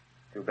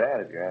 Too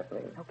bad, if you ask me.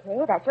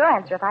 Okay, that's your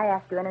answer if I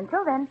ask you. And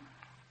until then,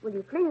 will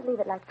you please leave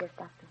it like this,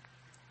 Doctor?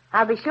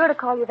 I'll be sure to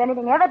call you if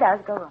anything ever does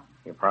go wrong.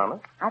 You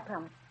promise? I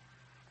promise.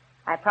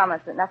 I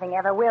promise that nothing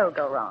ever will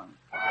go wrong.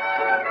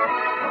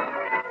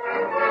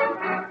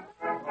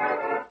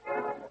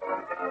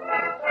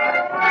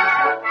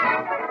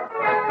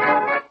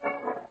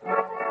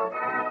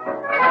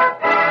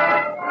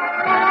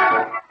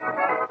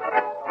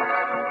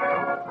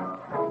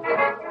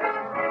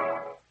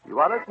 You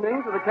are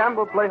listening to the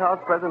Campbell Playhouse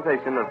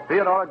presentation of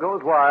Theodora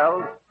Goes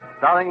Wild,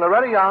 starring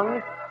Loretta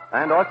Young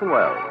and Orson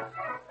Welles.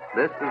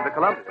 This is the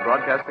Columbia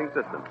Broadcasting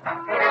System.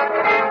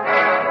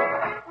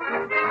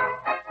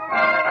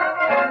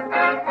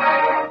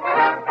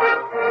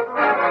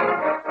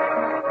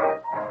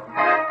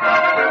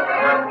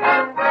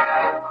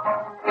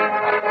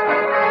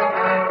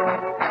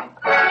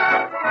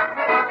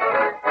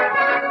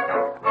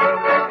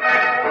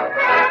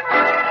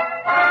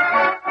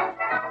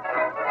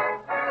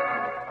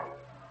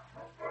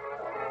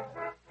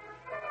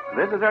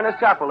 This is Ernest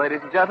Chappell, ladies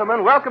and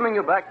gentlemen, welcoming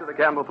you back to the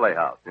Campbell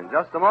Playhouse. In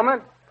just a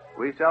moment,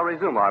 we shall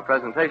resume our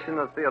presentation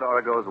of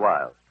Theodora Goes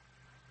Wild.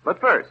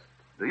 But first,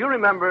 do you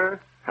remember,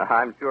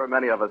 I'm sure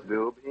many of us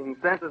do, being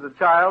sent as a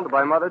child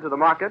by Mother to the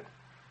market,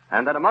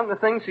 and that among the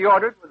things she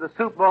ordered was a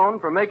soup bone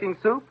for making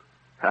soup?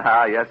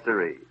 Yes,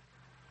 sirree.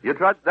 You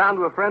trudged down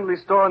to a friendly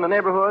store in the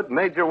neighborhood,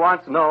 made your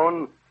wants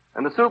known,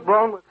 and the soup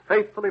bone was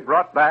faithfully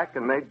brought back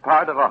and made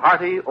part of a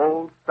hearty,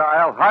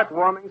 old-style,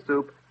 heartwarming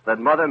soup that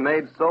Mother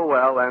made so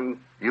well and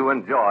you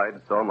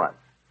enjoyed so much.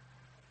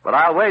 But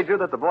I'll wager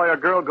that the boy or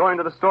girl going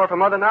to the store for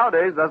Mother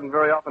nowadays doesn't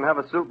very often have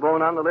a soup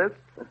bone on the list.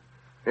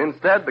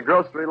 Instead, the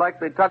grocery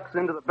likely tucks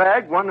into the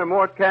bag one or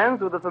more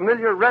cans with a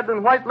familiar red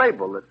and white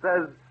label that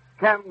says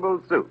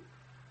Campbell's Soup.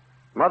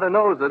 Mother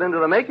knows that into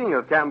the making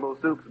of Campbell's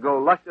soups go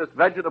luscious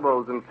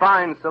vegetables and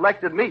fine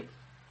selected meats.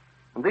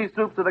 And these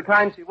soups are the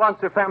kind she wants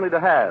her family to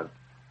have.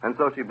 And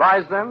so she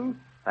buys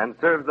them and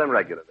serves them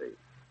regularly.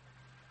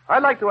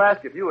 I'd like to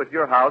ask if you at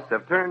your house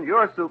have turned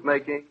your soup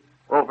making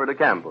over to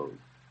Campbell's.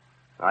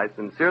 I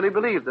sincerely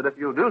believe that if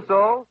you do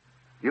so,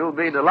 you'll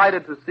be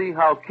delighted to see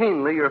how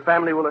keenly your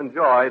family will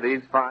enjoy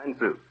these fine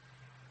soups.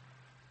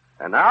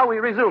 And now we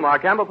resume our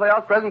Campbell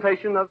Playhouse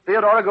presentation of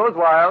Theodora Goes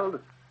Wild,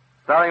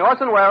 starring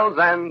Orson Welles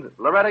and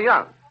Loretta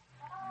Young.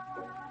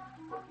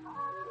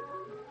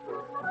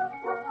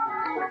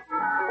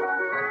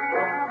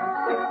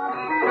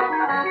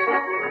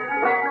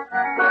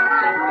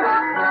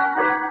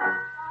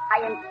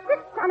 I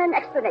insist on an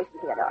explanation,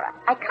 Theodora.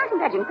 I can't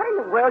imagine what in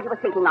the world you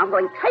were thinking of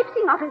going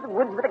traipsing off into the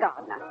woods with a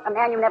gardener, a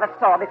man you never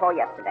saw before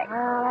yesterday.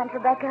 Well, Aunt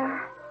Rebecca,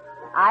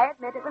 I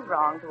admit it was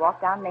wrong to walk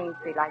down Main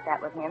Street like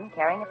that with him,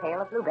 carrying a pail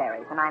of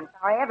blueberries, and I'm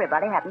sorry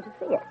everybody happened to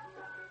see it.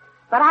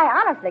 But I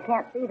honestly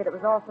can't see that it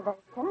was all so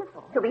very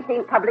sinful. To be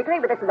seen publicly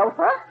with this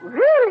loafer?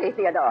 Really,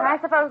 Theodora? I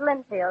suppose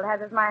Linfield has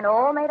his mind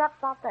all made up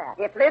about that.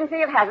 If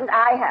Linfield hasn't,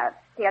 I have.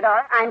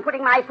 Theodora, I'm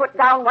putting my foot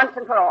down once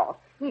and for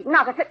all. He's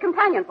not a fit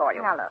companion for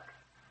you. Now, look.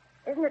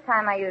 Isn't it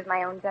time I used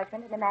my own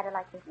judgment in a matter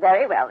like this?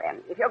 Very well,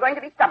 then. If you're going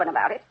to be stubborn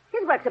about it,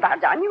 his work's about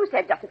done. You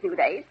said just a few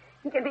days.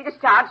 He can be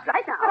discharged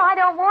right now. But I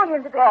don't want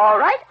him to be... All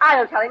right,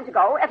 I'll tell him to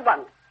go at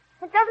once.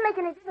 It doesn't make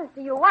any difference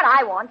to you what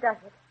I want, does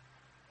it?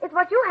 It's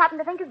what you happen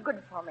to think is good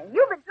for me.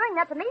 You've been doing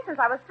that to me since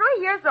I was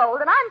 3 years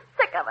old, and I'm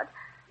sick of it.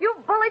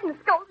 You've bullied and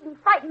scolded and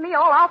frightened me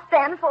all I'll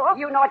stand for.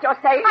 You know what you're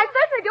saying? I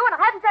certainly do, and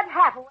I haven't said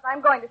half of what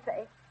I'm going to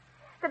say.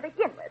 To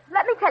begin with,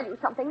 let me tell you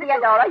something.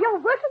 Theodora, you're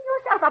working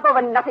yourself up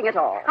over nothing at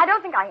all. I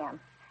don't think I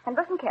am. And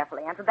listen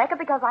carefully, Aunt Rebecca,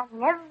 because I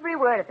mean every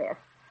word of this.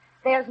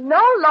 There's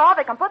no law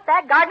that can put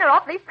that gardener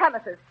off these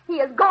premises. He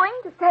is going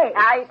to stay.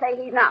 I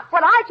say he's not.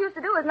 What I choose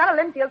to do is none of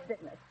Linfield's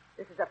business.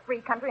 This is a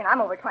free country, and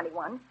I'm over 21.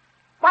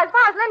 Why, as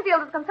far as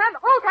Linfield is concerned,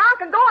 the whole town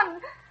can go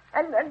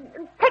and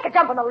take a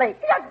jump on the lake.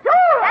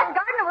 Theodora! That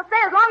gardener will stay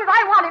as long as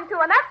I want him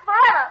to, and that's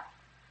forever.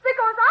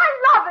 Because I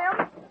love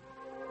him.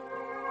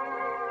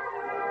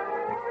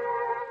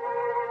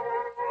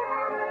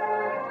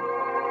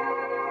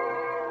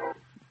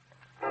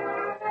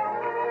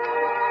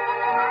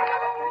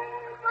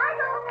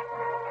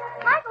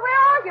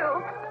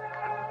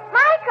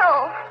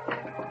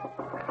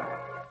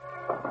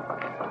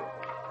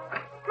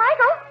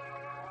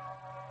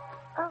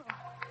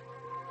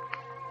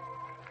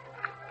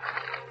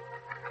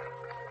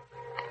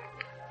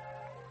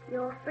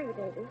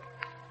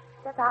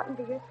 Step out and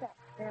be yourself.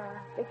 There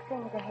are big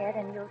things ahead,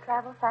 and you'll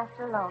travel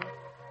faster alone.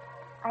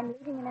 I'm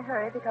leaving in a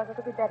hurry because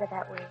it'll be better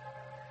that way.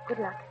 Good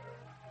luck.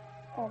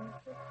 And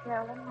kiss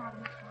Carolyn and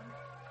Adam for me.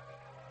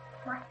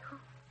 Michael.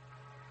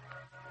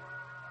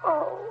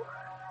 Oh.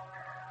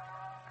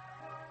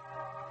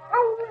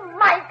 Oh,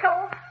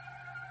 Michael.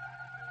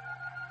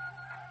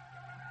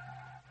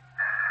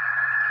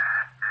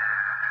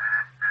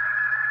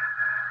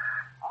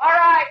 All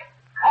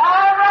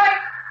right.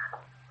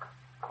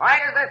 Why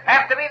does this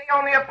have to be the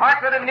only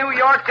apartment in New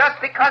York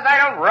just because I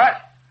don't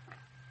rush?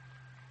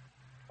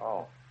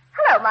 Oh.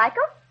 Hello,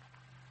 Michael.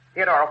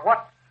 Theodora,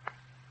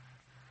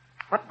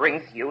 what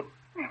brings you?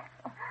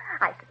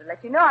 I should have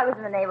let you know I was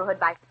in the neighborhood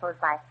by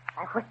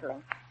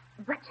whistling.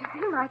 But you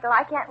see, Michael,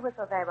 I can't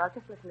whistle very well.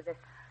 Just listen to this.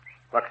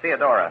 Look,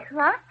 Theodora,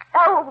 Huh?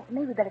 Oh,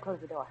 maybe we better close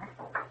the door.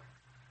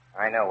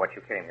 I know what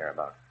you came here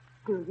about.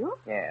 Do you?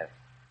 Yes.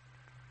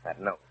 That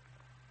note.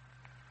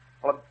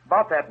 Well,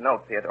 about that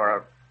note,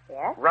 Theodora,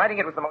 Yes? writing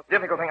it was the most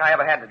difficult thing I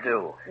ever had to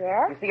do.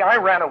 Yes? You see, I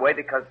ran away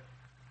because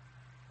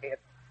if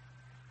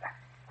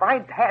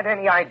I'd had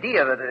any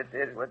idea that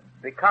it would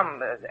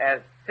become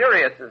as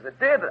serious as it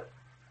did,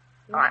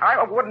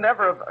 I would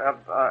never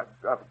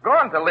have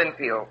gone to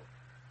Linfield.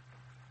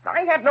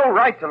 I had no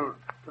right to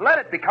let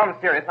it become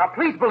serious. Now,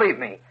 please believe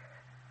me.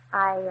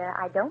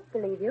 I don't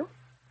believe you.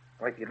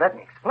 Well, if you'd let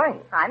me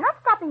explain. I'm not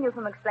stopping you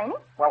from explaining.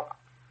 Well,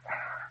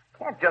 I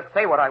can't just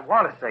say what I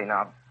want to say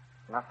now.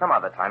 Now, some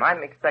other time.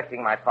 I'm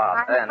expecting my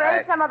father. I'm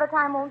afraid some other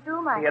time won't do,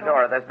 Michael.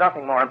 Theodora, there's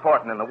nothing more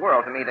important in the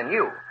world to me than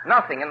you.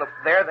 Nothing.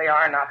 There they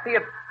are now.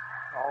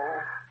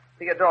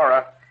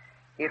 Theodora,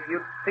 if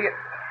you...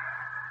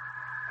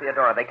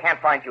 Theodora, they can't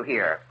find you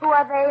here. Who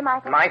are they,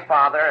 Michael? My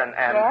father and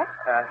Yes?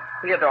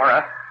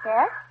 Theodora.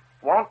 Yes?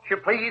 Won't you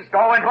please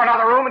go into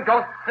another room and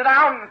go sit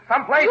down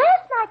someplace?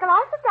 Yes, Michael.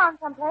 I'll sit down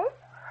someplace.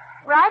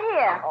 Right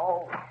here.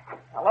 Oh.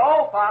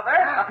 Hello,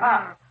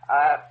 Father.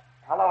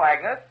 Hello,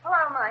 Agnes.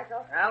 Hello,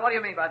 Michael. Well, what do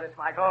you mean by this,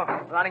 Michael?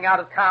 Running out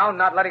of town,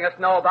 not letting us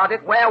know about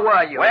it? Where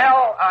were you?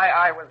 Well,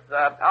 I was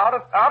out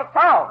of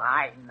town.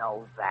 I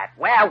know that.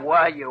 Where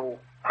were you?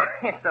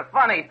 It's a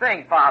funny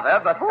thing, Father,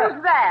 but...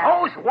 Who's that?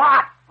 Who's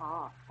what?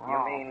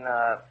 You mean,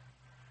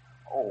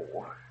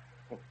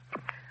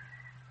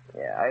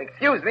 Yeah,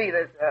 excuse me,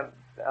 there's,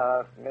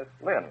 Miss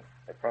Lynn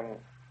from,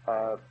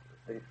 the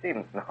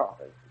Stevenson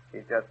office.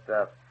 She's just,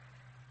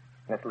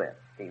 Miss Lynn.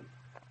 She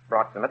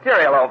brought some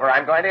material over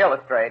I'm going to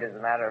illustrate as a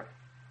matter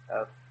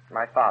of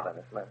my father,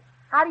 Miss Lynn.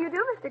 How do you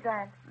do, Mr.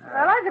 Grant?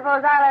 Well, I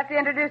suppose I'll have to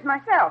introduce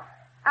myself.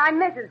 I'm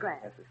Mrs.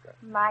 Grant. Mrs. Grant.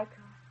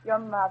 Michael, your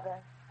mother.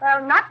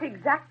 Well, not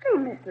exactly,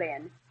 Miss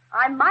Lynn.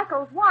 I'm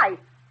Michael's wife.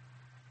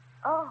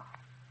 Oh.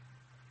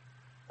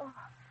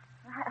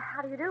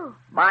 How do you do?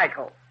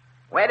 Michael,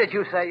 where did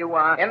you say you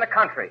were? In the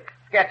country,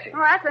 sketching.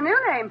 Well, that's a new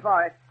name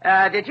for it.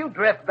 Did you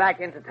drift back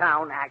into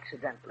town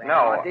accidentally?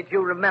 No. Or did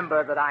you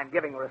remember that I'm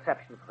giving a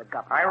reception for the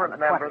governor? I on the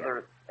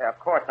remember 20th? Of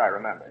course I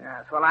remember.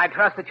 Yes, well, I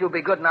trust that you'll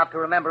be good enough to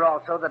remember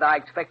also that I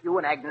expect you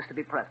and Agnes to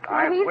be present.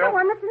 Well, he's the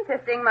one that's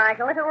insisting,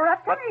 Michael. If it were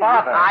up to But, me.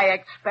 Father... I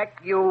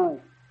expect you,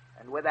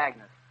 and with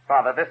Agnes.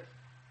 Father,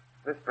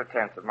 this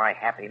pretense of my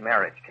happy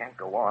marriage can't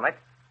go on.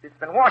 It's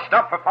been washed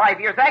up for 5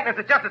 years. Agnes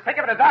is just as sick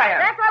of it as I am.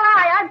 That's a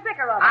lie. I'm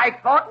sicker of it. I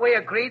thought we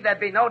agreed there'd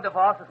be no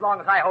divorce as long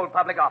as I hold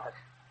public office.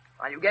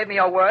 Now, you gave me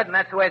your word, and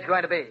that's the way it's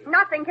going to be.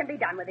 Nothing can be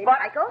done with him, But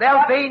Michael.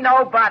 there'll be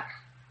no buts.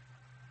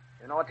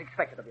 You know what's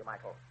expected of you,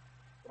 Michael.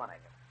 Come on,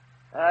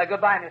 Agnes.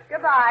 Goodbye, Miss.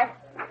 Goodbye.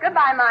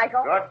 Goodbye,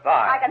 Michael.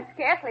 Goodbye. I can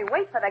scarcely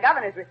wait for the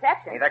governor's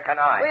reception. Neither can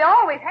I. We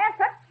always have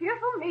such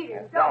cheerful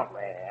meetings, Don't we?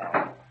 we?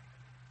 Yeah.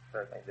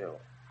 Certainly do.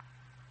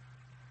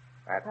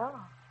 That's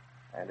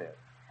it.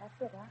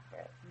 That's it, huh?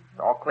 Yes. It's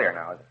all clear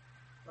now, isn't it?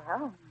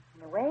 Well,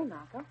 in a way,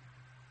 Michael.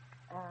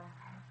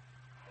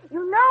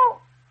 You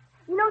know,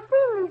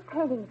 seeing these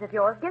paintings of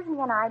yours gives me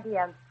an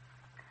idea.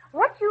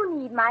 What you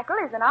need, Michael,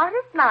 is an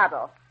artist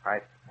model.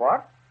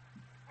 What?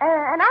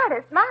 An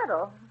artist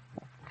model.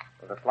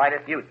 With the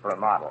slightest use for a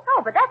model.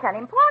 Oh, but that's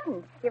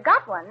unimportant. You've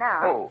got one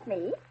now. Who?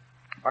 Me.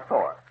 What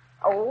for?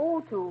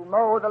 Oh, to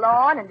mow the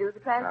lawn and do the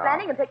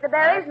transplanting and pick the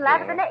berries and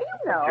laugh at the net.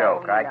 You know. It's a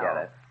joke, I you know. get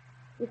it.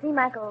 You see,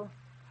 Michael,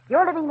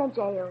 you're living in a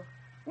jail.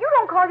 You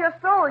don't call your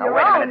soul Now, your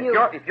wait a own.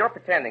 minute. If you're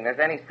pretending there's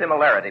any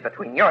similarity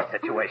between your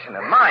situation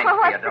and mine, Well,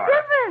 what's Theodora. the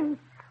difference?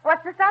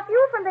 What's to stop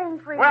you from being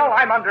free? Well,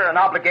 I'm under an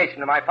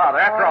obligation to my father.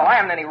 After all, I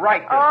haven't any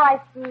right to... Oh,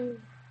 I see.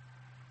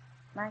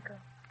 Michael,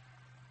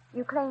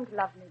 you claim to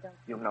love me, don't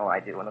you? You know I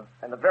do.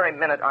 And the very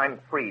minute I'm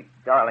free,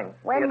 darling,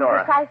 When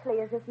Theodora... precisely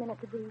is this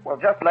minute to be? Well,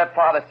 just let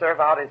Father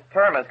serve out his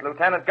term as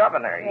lieutenant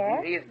governor.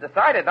 Yes? He's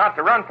decided not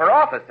to run for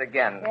office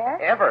again. Yes?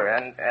 Ever.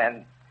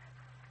 And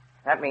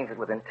that means that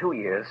within 2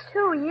 years...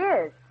 2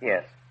 years.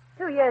 Yes.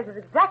 2 years is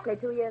exactly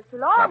 2 years too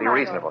long, Now, be Michael.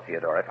 reasonable,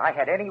 Theodora. If I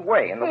had any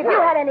way in the If world...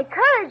 you had any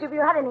courage, if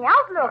you had any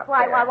outlook,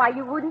 Not fair. why,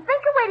 you wouldn't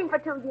think of waiting for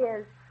 2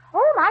 years.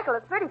 Oh, Michael,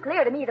 it's pretty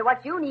clear to me that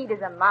what you need is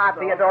a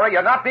model. Theodora,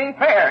 you're not being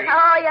fair.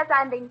 Oh, yes,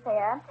 I'm being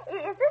fair.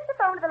 Is this the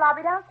phone to the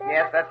lobby downstairs?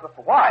 Yes, that's the...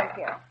 Why?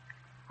 Thank you.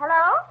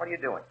 Hello? What are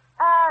you doing?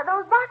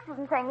 Those boxes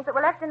and things that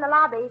were left in the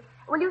lobby,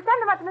 will you send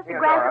them up to Mr. Theodora.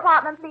 Grant's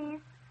apartment, please?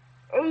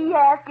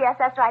 Yes,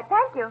 that's right.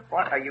 Thank you.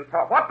 What are you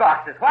talking? What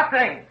boxes? What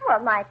things?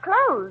 Well, my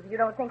clothes. You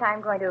don't think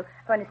I'm going to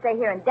stay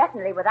here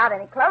indefinitely without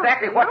any clothes?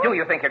 Exactly. What do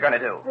you think you're going to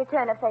do?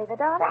 Return a favor,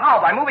 darling. Well,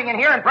 how? By moving in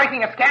here and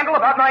breaking a scandal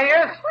about my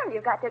ears? Well,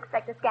 you've got to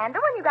expect a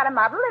scandal when you've got a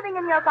model living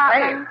in your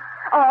apartment.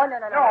 Hey. Oh, no.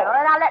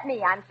 Now let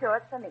me. I'm sure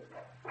it's for me.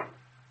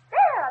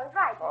 There, I was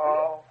right.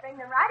 Oh. Bring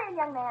them right in,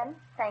 young man.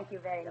 Thank you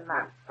very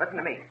much. Listen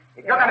to me.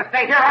 If you're going to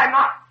stay here, I'm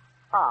not.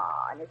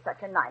 Oh, and it's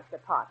such a nice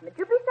apartment.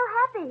 You'll be so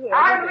happy here.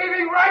 I'm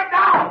leaving right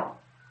now.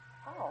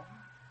 Oh.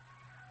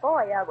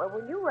 Boy,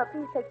 will you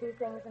please take these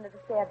things into the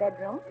spare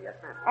bedroom? Yes,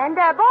 ma'am. And,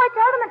 boy,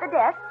 tell them at the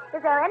desk,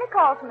 if there are any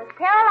calls from Miss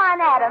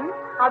Caroline Adams,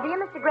 I'll be in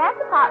Mr.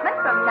 Grant's apartment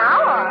from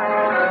now on.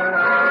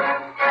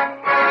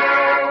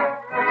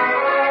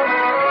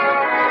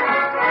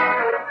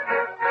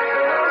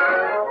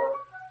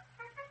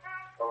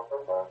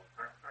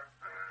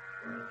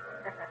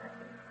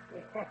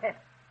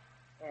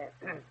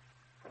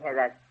 Yeah,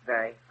 that's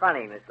very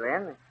funny, Miss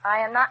Lynn. I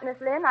am not Miss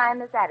Lynn, I am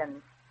Miss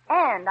Adams.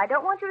 And I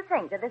don't want you to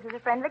think that this is a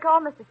friendly call,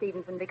 Mr.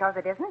 Stevenson, because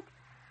it isn't.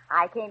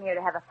 I came here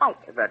to have a fight.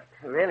 But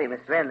really, Miss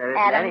Lynn, there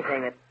isn't Adams.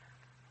 anything that...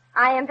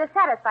 I am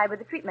dissatisfied with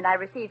the treatment I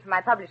received from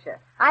my publisher.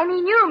 I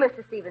mean you,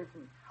 Mr.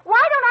 Stevenson.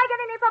 Why don't I get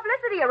any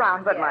publicity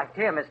around But, here? my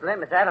dear Miss Lynn,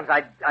 Miss Adams,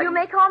 I... You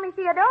may call me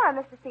Theodora,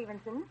 Mr.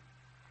 Stevenson.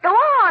 Go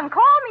on,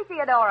 call me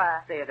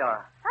Theodora.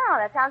 Theodora. Oh,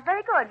 that sounds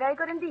very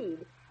good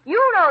indeed. You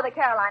know that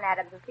Caroline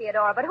Adams is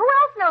Theodora, but who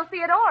else knows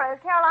Theodora as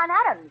Caroline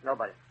Adams?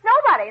 Nobody.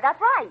 Nobody,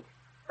 that's right.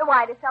 The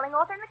widest selling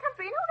author in the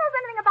country, and who knows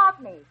anything about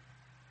me?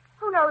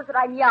 Who knows that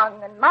I'm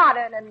young and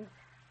modern and...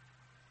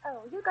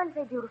 Oh, you're going to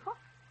say beautiful?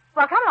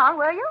 Well, come along,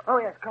 will you?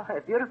 Oh, yes, go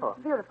ahead. Beautiful.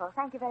 Beautiful,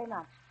 thank you very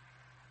much.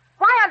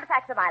 Why aren't the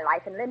facts of my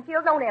life in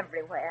Linfield known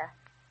everywhere?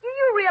 Do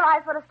you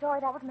realize what a story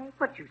that would make?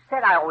 But you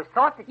said I always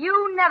thought that...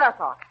 You never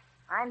thought.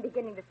 I'm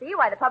beginning to see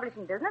why the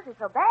publishing business is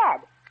so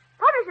bad.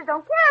 Publishers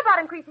don't care about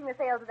increasing the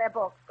sales of their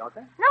books. Don't they?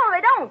 No,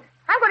 they don't.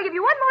 I'm going to give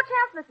you one more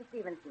chance, Mr.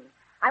 Stevenson.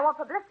 I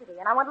want publicity,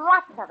 and I want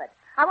lots of it.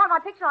 I want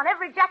my picture on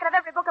every jacket of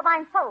every book of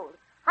mine sold.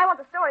 I want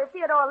the story of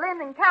Theodora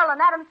Lynn and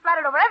Carolyn Adams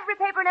splattered over every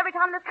paper in every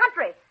town in this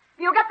country.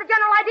 Do you get the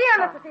general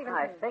idea, Mr.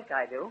 Stevenson? I think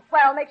I do.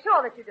 Well, make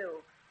sure that you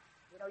do.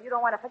 You know, you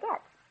don't want to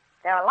forget.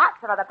 There are lots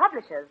of other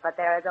publishers, but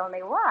there is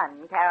only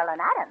one Carolyn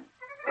Adams.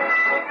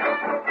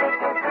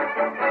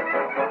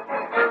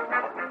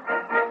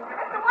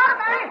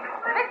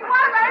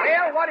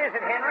 Well, what is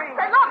it, Henry?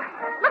 Say,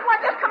 look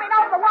what's just coming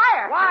over the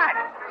wire. What?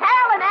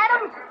 Carolyn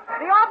Adams,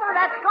 the author of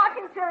that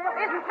scorching serial,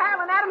 isn't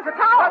Carolyn Adams at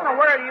all. What in the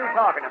world are you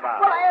talking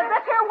about? Well,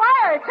 this here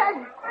wire, it says,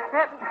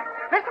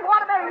 Mr.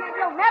 Waterbury,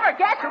 you'll never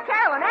guess who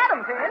Carolyn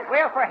Adams is.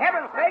 Well, for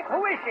heaven's sake, who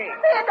is she?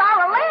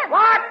 Theodora Lynn.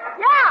 What?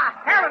 Yeah.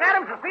 Carolyn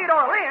Adams is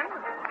Theodora Lynn?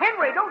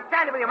 Henry, don't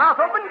stand there with your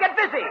mouth open. Get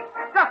busy.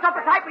 Just up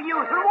the type we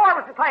used when the war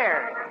was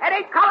declared. At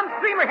 8-column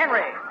streamer,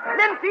 Henry.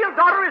 Linfield's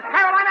daughter is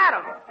Caroline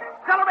Adams.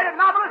 Celebrated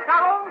novelist,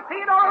 our own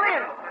Theodora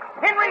Lynn.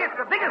 Henry, it's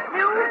the biggest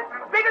news,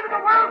 bigger than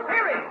the World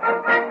Series.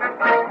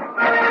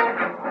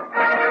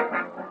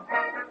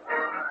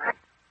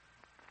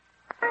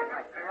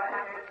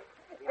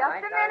 Just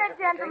a minute,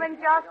 gentlemen,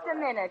 just a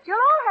minute. You'll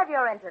all have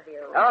your interview.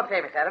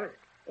 Okay, Miss Adams.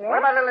 Yes? What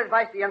about a little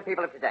advice to young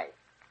people of today?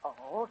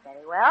 Oh,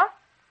 very well.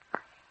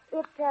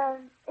 It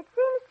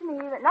seems to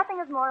me that nothing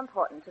is more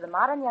important to the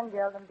modern young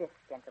girl than this,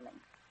 gentlemen.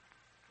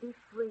 Be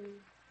free.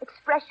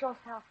 Express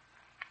yourself.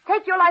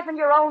 Take your life in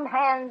your own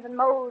hands and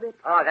mold it.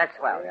 Oh, that's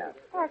swell, yeah.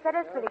 Yes, that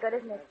is pretty good,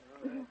 isn't it?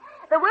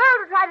 The world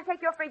will try to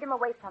take your freedom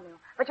away from you,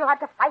 but you'll have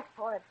to fight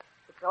for it.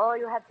 It's all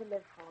you have to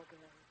live for, girl.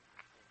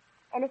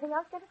 Anything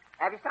else, Dennis?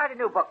 Have you started a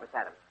new book, Miss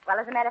Adams? Well,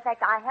 as a matter of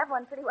fact, I have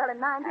one pretty well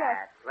in mind,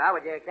 yes. Well,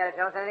 would you care to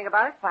tell us anything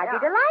about it? I'd be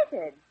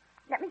delighted.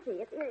 Let me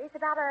see. It's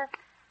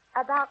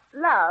about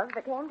love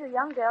that came to a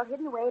young girl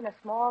hidden away in a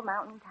small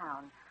mountain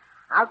town.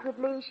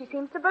 Outwardly, she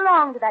seems to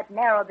belong to that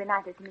narrow,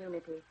 benighted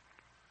community.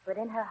 But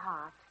in her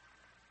heart,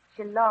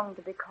 she longed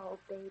to be called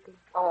baby.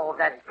 Oh,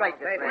 that's great,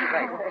 Miss Lynn,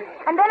 great.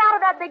 And then out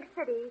of that big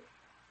city,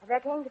 there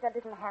came to that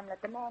little hamlet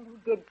the man who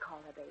did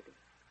call her baby.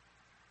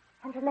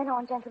 And from then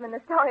on, gentlemen, the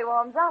story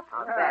warms up.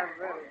 I'll bet.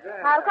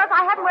 Of course,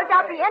 I haven't worked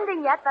out the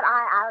ending yet, but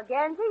I'll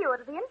guarantee you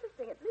it'll be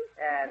interesting, at least.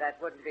 That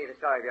wouldn't be the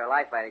story of your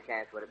life by any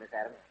chance, would it, Miss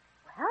Adams?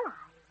 Well,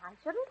 I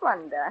shouldn't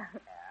wonder.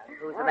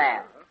 Who's the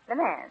man? The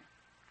man.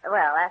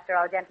 Well, after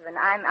all, gentlemen,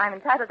 I'm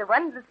entitled to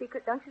one little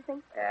secret, don't you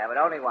think? But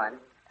only one.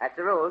 That's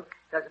the rule.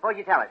 So suppose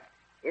you tell us.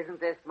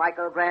 Isn't this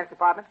Michael Grant's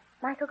apartment?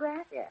 Michael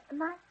Grant? Yeah.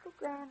 Michael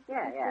Grant?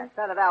 Yeah.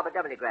 Son of Albert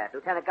W. Grant,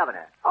 Lieutenant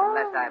Governor. Oh.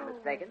 Unless I'm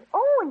mistaken.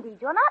 Oh, indeed,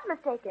 you're not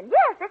mistaken.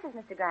 Yes, this is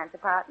Mr. Grant's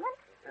apartment.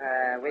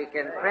 We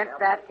can print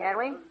that, can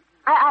we?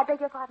 I beg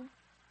your pardon?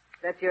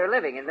 That you're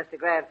living in Mr.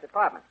 Grant's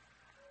apartment.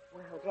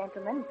 Well,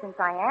 gentlemen, since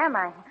I am,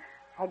 I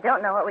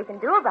don't know what we can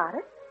do about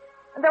it.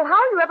 Though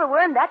how you ever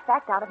wormed that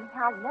fact out of me,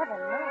 I'll never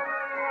know.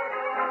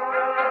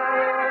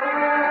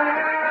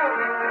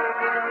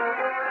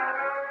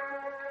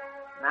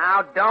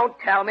 Now, don't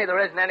tell me there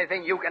isn't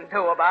anything you can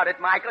do about it,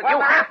 Michael.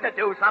 You have to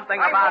do something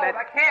about it.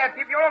 I can't.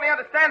 If you only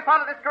understand,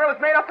 Father, this girl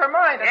has made up her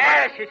mind.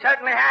 Yes, she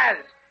certainly has.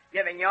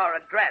 Giving your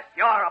address,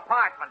 your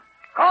apartment,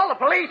 Call the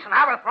police and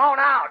have her thrown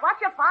out. What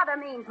your father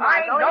means,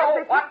 I Michael, know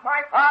is that what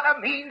my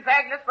father means,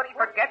 Agnes, but he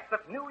forgets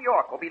that New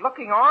York will be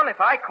looking on if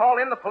I call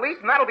in the police,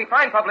 and that'll be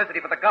fine publicity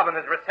for the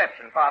governor's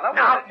reception, Father.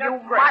 Now, Well, you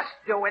must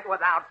do it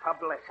without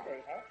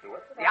publicity.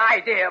 The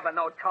idea of a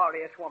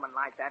notorious woman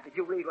like that. Did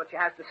you read what she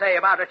has to say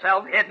about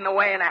herself, hidden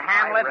away in a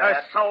hamlet, her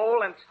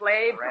soul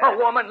enslaved, a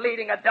woman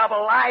leading a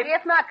double life?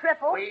 if not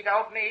triple. We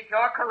don't need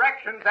your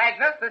corrections,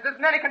 Agnes. This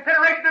isn't any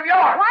consideration of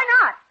yours. Why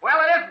not? Well,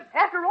 it isn't.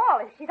 After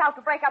all, if she's out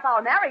to break up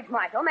our marriage,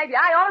 Michael, maybe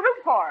I ought to root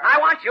for her. I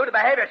want you to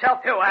behave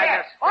yourself, too,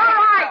 Agnes. All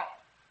right.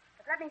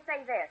 But let me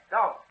say this.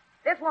 No.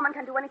 This woman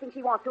can do anything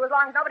she wants to as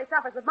long as nobody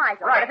suffers with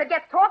Michael. Right. But if it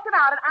gets talked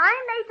about it,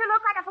 I'm made to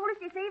look like a foolish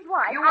deceived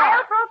wife. You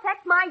I'll are.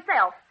 protect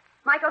myself.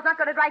 Michael's not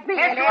going to drag me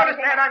Can't into you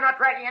anything. understand I'm not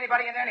dragging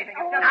anybody into anything?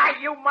 It's just... Now,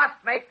 you must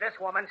make this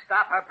woman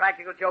stop her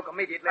practical joke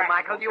immediately,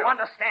 Michael. Do you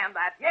understand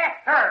that? Yes,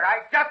 sir.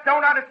 I just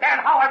don't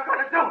understand how I'm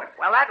going to do it.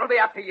 Well, that will be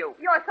up to you.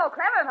 You're so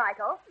clever,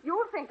 Michael.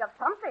 You'll think of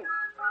something.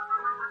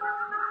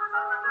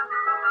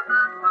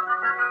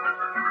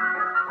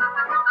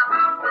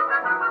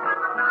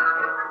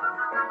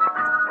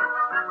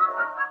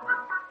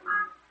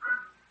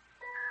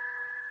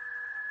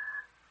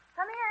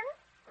 Come in.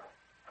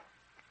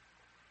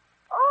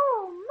 Oh,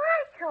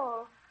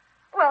 Michael.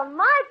 Well,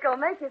 Michael,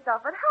 make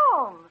yourself at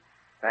home.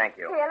 Thank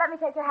you. Here, let me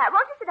take your hat.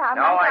 Won't you sit down?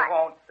 No, Michael? I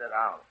won't sit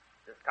down.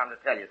 Just come to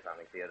tell you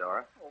something,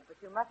 Theodora. Oh, but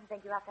you mustn't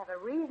think you have to have a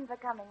reason for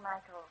coming,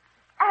 Michael.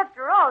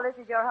 After all, this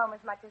is your home as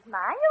much as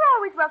mine. You're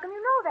always welcome.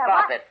 You know that.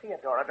 Stop Why- it,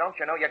 Theodora. Don't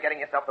you know you're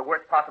getting yourself the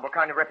worst possible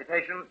kind of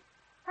reputation?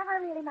 Am I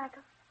really,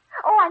 Michael?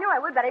 Oh, I knew I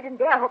would, but I didn't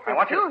dare hope I this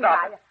want you to soon.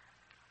 stop it.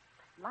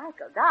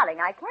 Michael, darling,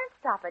 I can't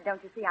stop it.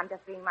 Don't you see? I'm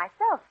just being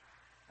myself.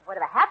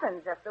 Whatever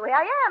happens, that's the way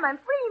I am. I'm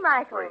free,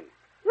 Michael. Free.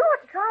 You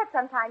ought to try it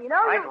sometime, you know.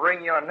 I'd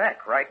wring your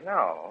neck right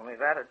now. Only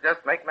that'd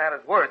just make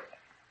matters worse.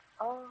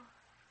 Oh.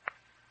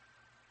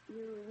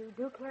 You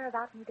do care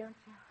about me, don't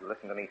you?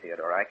 Listen to me,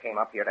 Theodora. I came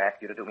up here to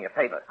ask you to do me a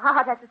favor.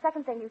 Ah, that's the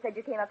second thing you said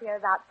you came up here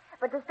about.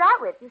 But to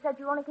start with, you said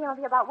you only came up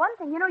here about one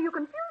thing. You know, you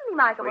confuse me,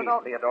 Michael. Please, with all...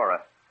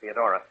 Theodora.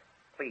 Theodora,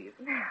 please.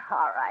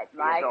 All right,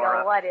 Michael,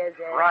 Theodora, what is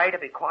it? Try to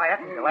be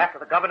quiet until after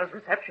the governor's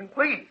reception,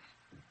 please.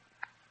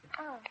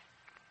 Oh.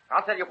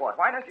 I'll tell you what.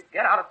 Why don't you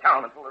get out of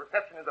town until the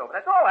reception is over?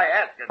 That's all I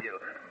ask of you.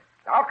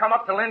 I'll come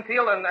up to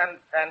Linfield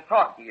and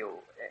talk to you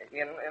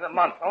in a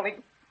month. Only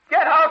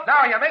get out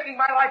now. You're making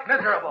my life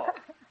miserable.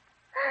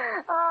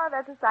 Oh,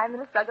 that's a sign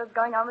that a struggle's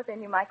going on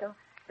within you, Michael.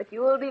 But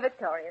you will be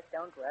victorious,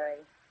 don't worry.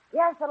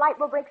 Yes, the light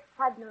will break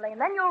suddenly, and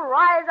then you'll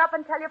rise up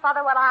and tell your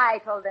father what I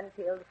told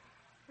Enfield.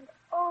 And,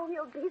 oh,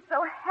 he'll be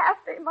so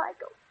happy,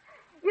 Michael.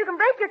 You can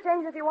break your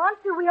chains if you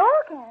want to. We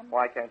all can.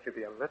 Why can't you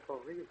be a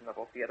little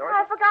reasonable, Theodora?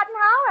 I've forgotten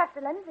how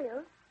after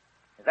Linfield.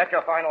 Is that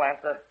your final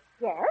answer?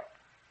 Yes?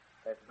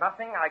 There's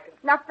nothing I can...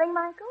 Nothing,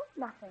 Michael?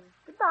 Nothing.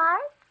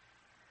 Goodbye.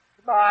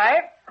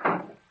 Goodbye.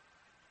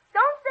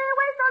 Don't stay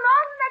away so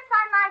long next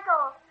time,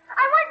 Michael.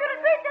 I want you to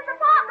treat this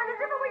apartment as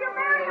if it were your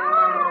very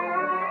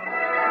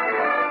own.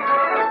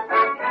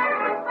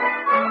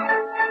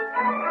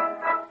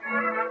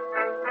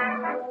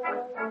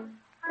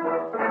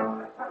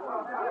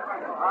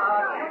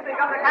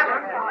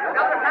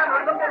 Governor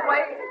Cameron, look this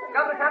way.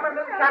 Governor Cameron,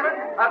 Mrs. Cameron,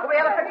 can we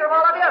have a picture of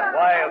all of you?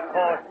 Why, of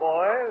course,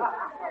 boys.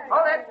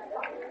 Hold it.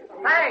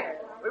 Thanks.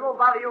 We won't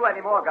bother you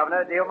anymore,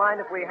 Governor. Do you mind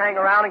if we hang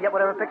around and get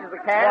whatever pictures we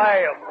can?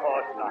 Why, of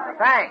course not.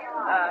 Thanks.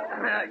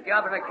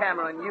 Governor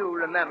Cameron, you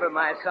remember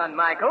my son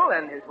Michael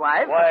and his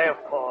wife? Why, of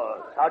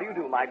course. How do you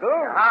do, Michael?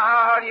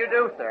 How do you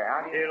do, sir?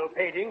 Still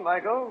painting,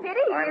 Michael? Pity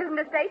he isn't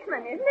a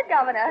statesman, isn't it,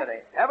 Governor?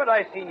 Haven't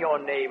I seen your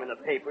name in the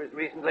papers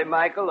recently,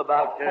 Michael,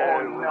 about,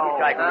 no.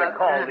 which I can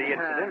recall the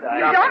incident?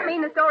 You don't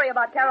mean the story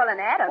about Carolyn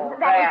Adams.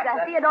 That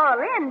is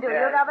Theodora Lynn, do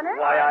you, Governor?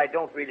 Why, I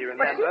don't really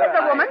remember. But she was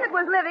the woman that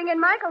was living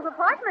in Michael's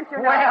apartment, you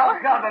know. Well,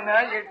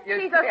 Governor, you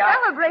She's a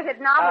celebrated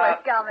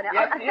novelist, Governor.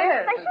 yes, A she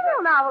is. sensational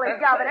novelist,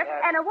 Governor.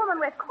 And a woman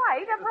with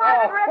quite a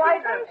private quite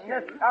reputation.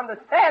 a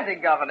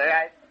misunderstanding, Governor.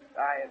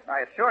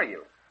 I assure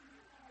you.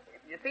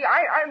 You see,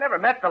 I never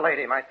met the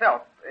lady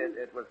myself.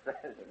 It was,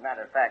 as a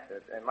matter of fact,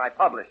 my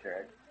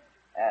publisher,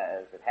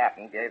 as it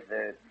happened, gave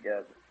her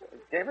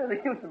the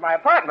use of my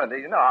apartment.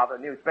 You know how the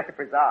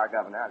newspapers are,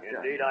 Governor. I'm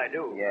sure. Indeed, I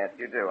do. Yes,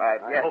 you do. I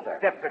yes, hope sir.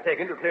 steps are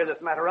taken to clear this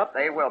matter up.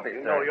 They will be,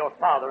 You sir. know your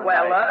father and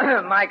Well,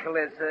 I... Michael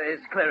is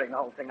clearing the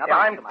whole thing up. Yeah,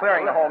 I'm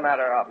clearing the whole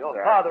matter up, Your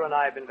sir. father and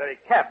I have been very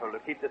careful to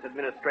keep this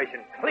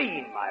administration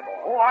clean, my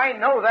boy. Oh, I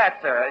know that,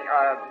 sir.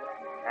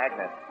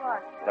 Agnes.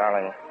 What?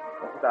 Darling.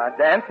 This is our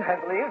dance, I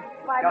believe.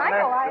 Why,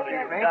 Governor, Michael,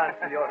 excuse me. Dance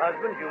with your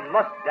husband, you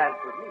must dance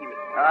with me,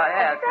 Mr.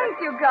 Yes. Thank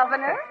you,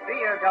 Governor. See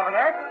you,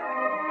 Governor.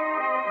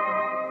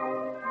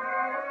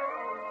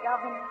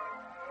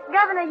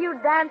 Governor, you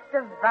dance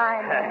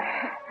divinely.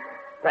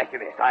 Thank you,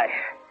 miss.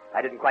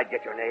 I didn't quite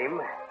get your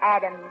name.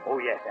 Adams. Oh,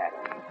 yes,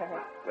 Adam.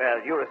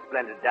 Well, you're a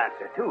splendid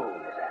dancer, too,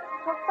 Miss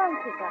Adams. Well, thank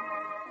you, Governor.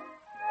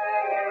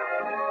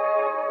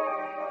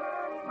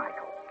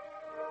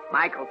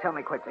 Michael, tell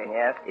me quickly.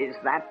 Yes? Is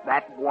that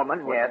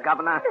woman with Yes. the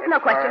governor? There's no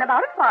question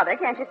about it, Father,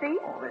 can't you see?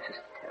 Oh, this is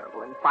terrible.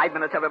 Well, in 5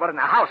 minutes, everybody in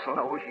the house will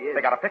know who she is.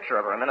 They got a picture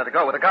of her a minute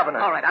ago with the governor.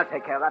 All right, I'll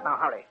take care of that. Now,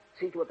 hurry.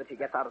 See to it that she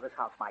gets out of this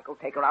house, Michael.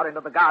 Take her out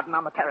into the garden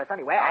on the terrace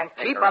anywhere, and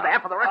keep her there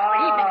for the rest of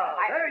the evening.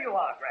 There you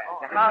are,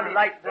 Grant. Found a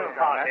nice little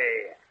party.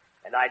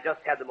 And I just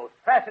had the most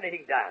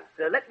fascinating dance.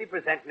 Let me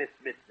present Miss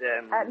Miss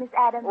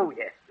Adams. Oh,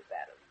 yes, Miss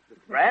Adams. Miss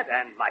Grant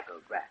and Michael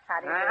Grant. How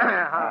do you do?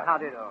 How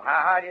do you do?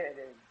 How do you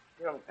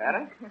do, Miss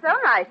Adams? So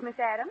nice, Miss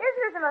Adams.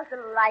 Isn't this the most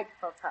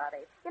delightful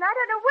party? You know, I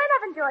don't know when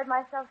I've enjoyed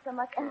myself so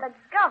much, and the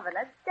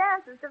governor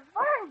dances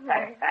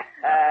divinely.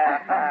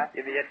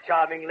 Give me a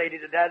charming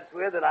lady to dance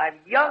with, and I'm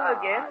young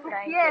again.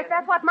 Yes,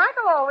 that's what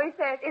Michael always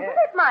says. Isn't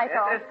it,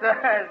 Michael? It's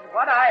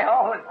what I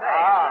always say.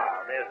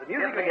 There's the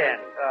music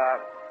again.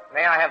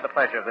 May I have the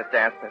pleasure of this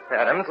dance, Miss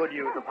Adams? I could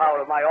use the power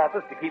of my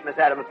office to keep Miss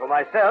Adams for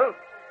myself,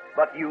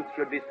 but youth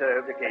should be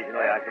served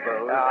occasionally, I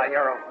suppose.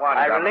 You're a one,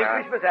 I Governor.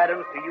 relinquish Miss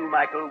Adams to you,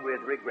 Michael, with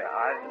regret.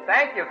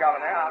 Thank you,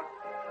 Governor. I'll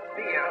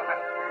see you.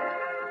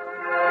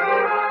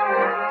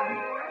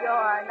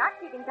 You're not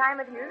keeping time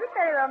with music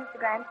very well, Mr.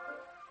 Grant.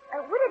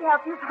 Would it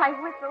help you if I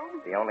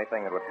whistled? The only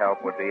thing that would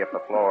help would be if the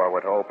floor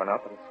were to open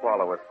up and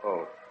swallow us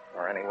both.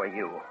 Or anyway,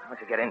 you. Why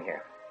don't you get in here?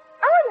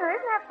 Oh, yeah,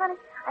 isn't that funny?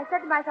 I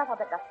said to myself, I'll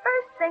bet the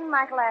first thing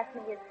Michael asked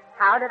me is,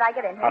 how did I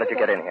get in here? How did you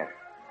get in here?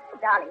 Oh,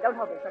 darling, don't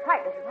hold me so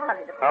tight. This is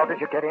hardly the How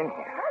did you get in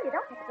here? Well, you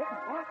don't take a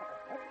business back of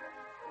it.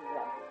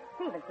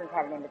 Stevenson's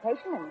had an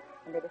invitation,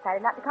 and they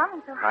decided not to come,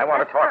 and so... I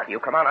want to talk to you.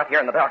 Come on out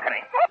here in the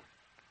balcony.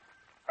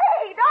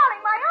 Hey,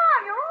 darling, my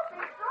arm, you're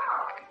awfully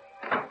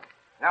strong.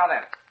 Now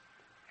then,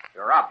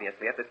 you're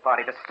obviously at this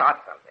party to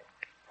start something.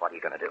 What are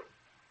you going to do?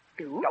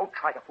 Don't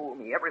try to fool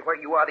me. Everywhere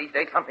you are these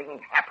days, something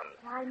happens.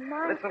 Why,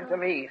 Michael... Listen to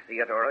me,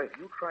 Theodora. If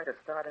you try to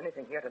start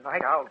anything here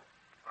tonight, I'll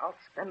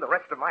spend the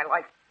rest of my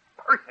life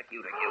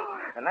persecuting you.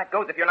 And that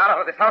goes if you're not out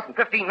of this house in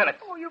 15 minutes.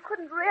 Oh, you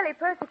couldn't really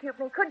persecute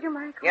me, could you,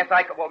 Michael? Yes,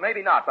 I could. Well,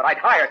 maybe not, but I'd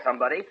hire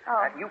somebody.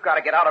 Oh. And you've got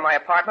to get out of my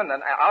apartment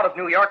and out of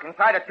New York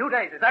inside of 2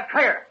 days. Is that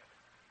clear?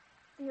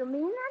 Do you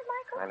mean that,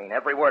 Michael? I mean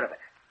every word of it.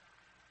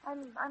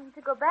 I'm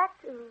to go back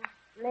to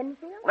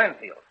Linfield?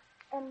 Linfield.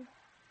 And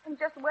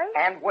just wait?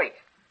 And wait.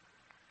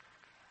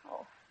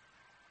 Oh.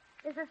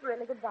 Is this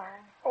really goodbye?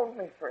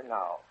 Only for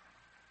now.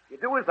 You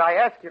do as I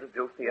ask you to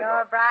do, Theodore.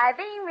 You're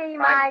bribing me,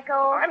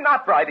 Michael. I'm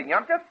not bribing you.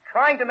 I'm just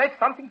trying to make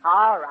something...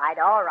 All right,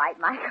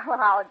 Michael.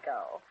 I'll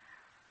go.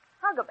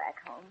 I'll go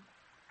back home.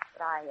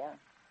 But I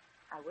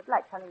would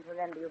like something to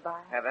remember you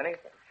by. Have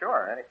anything?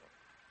 Sure, anything.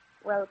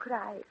 Well, could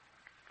I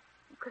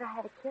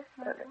have a kiss,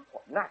 Michael?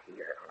 Not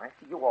here. When I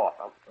see you off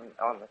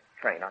on the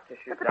train, I'll kiss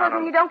you But down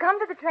supposing you don't come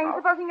to the train,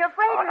 supposing you're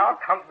afraid of I'll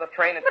come to the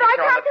train and But kiss I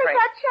you on can't the take train.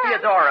 that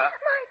chance. Theodora.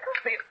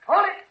 Michael.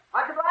 Hold it.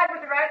 I'll oblige,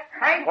 Mr. Grant.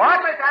 Thank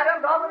What? you, Miss Adams.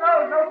 On the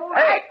nose, no fooling.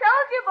 I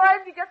told you, boys,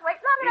 you just wait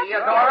long enough.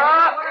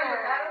 Theodora!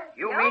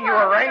 You mean you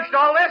arranged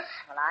all this?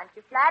 Well, aren't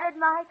you flattered,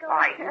 Michael?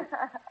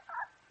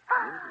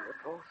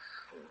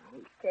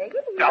 Take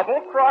it easy.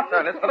 Double-cross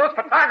on this. For those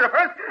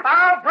photographers,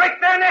 I'll break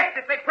their necks.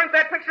 If they print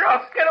that picture,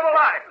 I'll skin them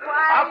alive.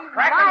 Why, I'll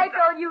crack them.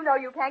 Michael, you know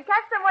you can't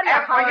catch somebody.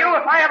 As for you,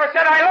 if I ever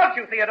said I loved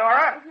you,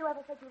 Theodora. If you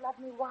ever said you loved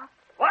me, what?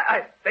 What?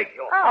 I beg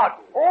your Oh. pardon.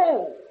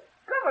 Oh,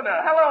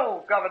 Governor.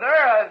 Hello,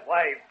 Governor.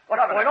 Why,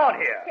 what's going on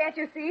here? Can't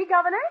you see,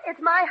 Governor?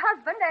 It's my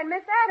husband and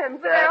Miss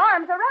Adams with their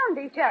arms around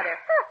each other.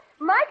 Huh.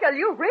 Michael,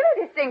 you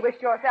really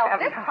distinguished yourself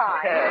this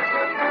time.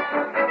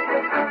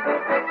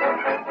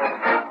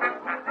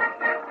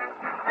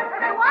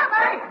 Mr.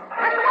 Waterbury!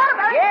 Mr.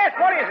 Waterbury! Yes,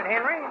 what is it,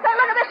 Henry? Say,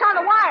 look at this on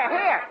the wire.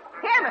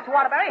 Here, Mr.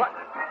 Waterbury. What?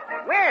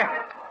 Where?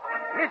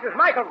 This is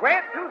Michael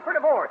Grant, sued for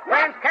divorce.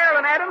 Grant's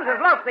Carolyn Adams is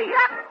love thief.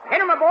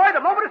 Henry, my boy, the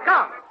moment has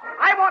come.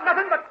 I want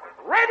nothing but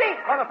ready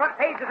on the front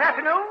page this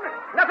afternoon.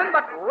 Nothing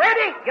but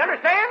ready. You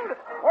understand?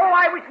 Oh,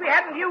 I wish we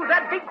hadn't used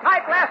that big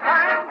type last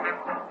time.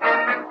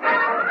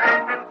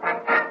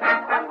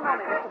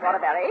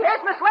 Waterbury.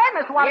 Yes, Miss Lynn,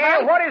 Miss Waterbury.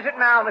 Yeah, what is it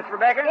now, Miss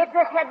Rebecca? It's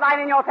this headline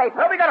in your paper.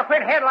 Well, we got to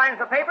print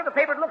headlines in the paper. The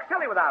paper'd look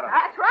silly without them.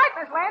 That's right,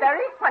 Miss Lynn.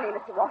 Very funny,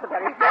 Mr.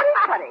 Waterbury. Very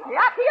funny.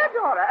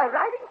 Theodora,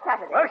 arriving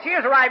Saturday. Well, she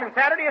is arriving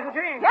Saturday, isn't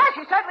she? Yeah,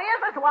 she certainly is,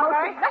 Mr.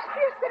 Waterbury. Most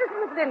illustrious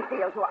citizen of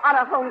Linfield to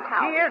our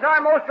hometown. She is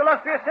our most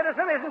illustrious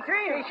citizen, isn't she?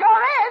 She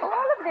sure is.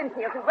 All of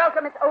Linfield to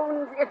welcome its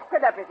own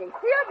celebrity.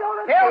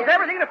 Theodora tells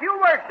everything in a few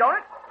words, don't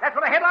it? That's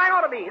what a headline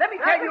ought to be. Let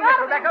me tell you, Miss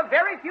Rebecca,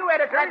 very few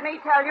editors... Let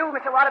me tell you,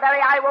 Mr. Waterbury,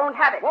 I won't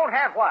have it. Won't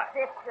have what?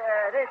 This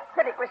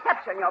civic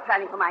reception you're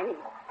planning for my niece.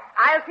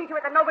 I'll see to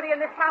it that nobody in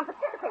this town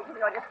participates in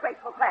your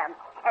disgraceful plan.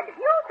 And if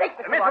you think,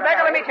 Mr. Miss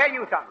Rebecca, let me tell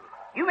you something.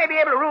 You may be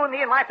able to ruin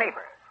me and my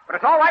paper, but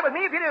it's all right with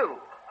me if you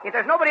do. If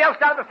there's nobody else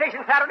down at the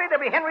station Saturday,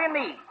 there'll be Henry and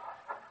me.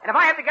 And if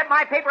I have to get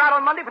my paper out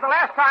on Monday for the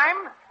last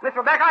time, Miss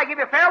Rebecca, I give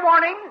you fair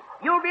warning,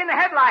 you'll be in the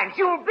headlines.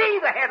 You'll be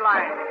the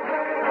headlines.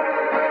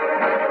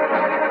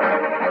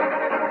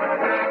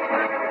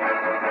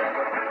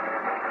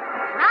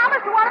 Now,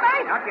 Mr.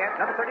 Waterbury? Not yet.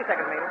 Another 30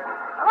 seconds, Mater.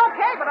 Well,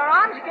 okay, but our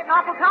arms are getting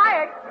awful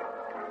tired.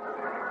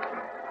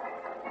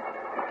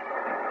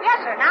 Yes,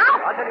 sir. Now?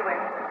 I'll tell you when.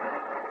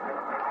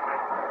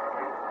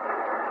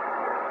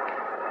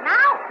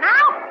 Now?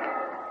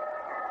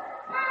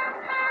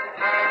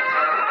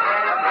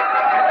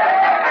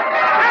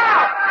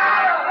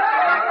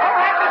 All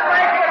right, Mr.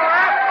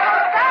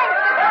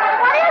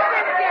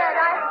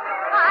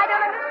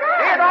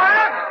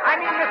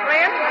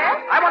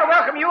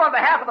 on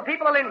behalf of the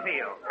people of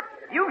Linfield.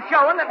 You've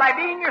shown that by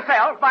being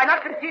yourself, by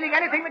not concealing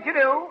anything that you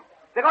do,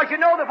 because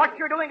you know that what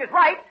you're doing is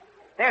right,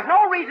 there's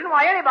no reason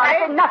why anybody...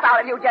 That's enough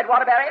out of you, Jed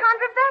Waterbury. Aunt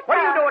Rebecca. What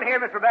are you doing here,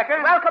 Miss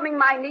Rebecca? Welcoming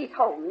my niece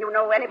home. You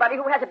know anybody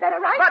who has a better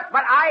right?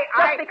 But I...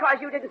 Just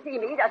because you didn't see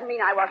me doesn't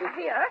mean I wasn't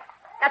here.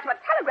 That's what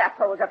telegraph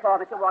poles are for,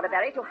 Mr.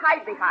 Waterbury, to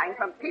hide behind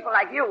from people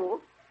like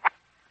you.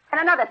 And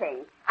another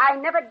thing, I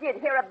never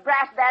did hear a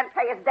brass band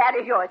play as bad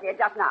as yours did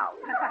just now.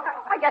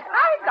 I guess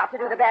I've got to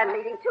do the band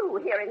leading, too,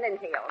 here in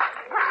Linfield.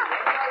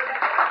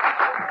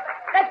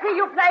 Let's see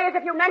you play as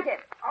if you meant it.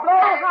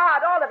 Blow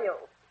hard, all of you.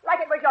 Like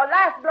it was your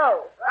last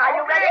blow. Are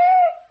you ready?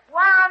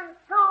 1,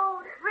 2,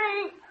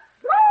 3,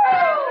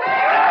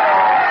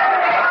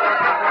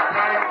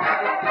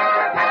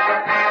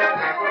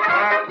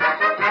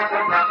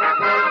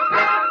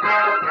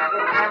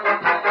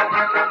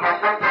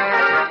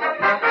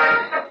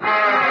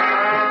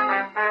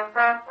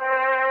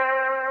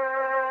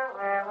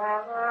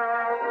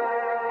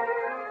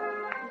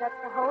 That's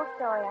the whole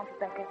story, Aunt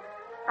Rebecca.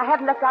 I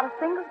haven't left out a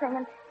single thing,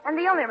 and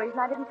the only reason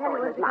I didn't tell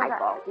you It was was my because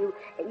fault.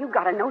 You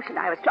got a notion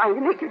I was trying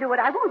to make you do what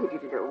I wanted you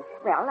to do.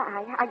 Well,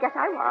 I guess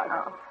I was.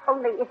 Oh.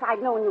 Only if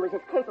I'd known you was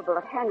as capable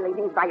of handling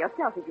things by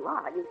yourself as you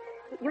are.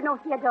 You know,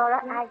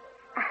 Theodora,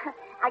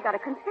 I got a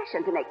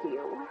confession to make to you.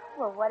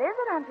 Well, what is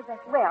it, Aunt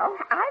Rebecca? Well,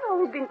 I've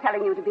always been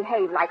telling you to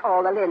behave like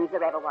all the Lynns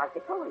there ever was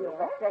before you.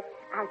 Yes? But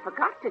I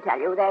forgot to tell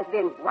you there's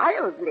been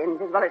wild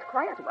Lynns as well as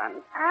quiet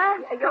ones.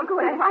 You're so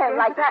going wild glad.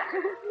 like that.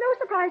 No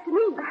surprise to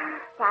me.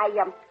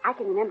 I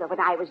can remember when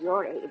I was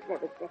your age, there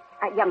was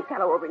a young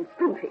fellow over in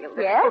Springfield.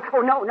 Yes?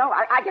 Oh, no.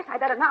 I guess I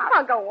better not.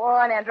 Oh, go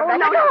on, Aunt Oh,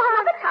 Rebecca. no, Go on.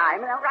 another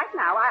time. Now, right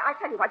now, I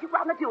tell you what, you go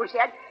out in the tool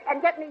shed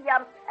and get me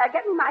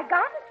my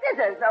garden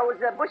scissors. Those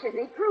bushes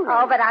need pruning.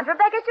 Oh, but Aunt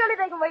Rebecca, surely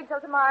they can wait till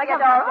tomorrow. Come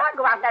Theodora, on.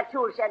 go out in that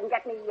tool shed and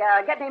get me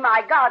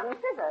my garden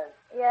scissors.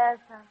 Yes,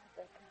 Aunt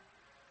Rebecca.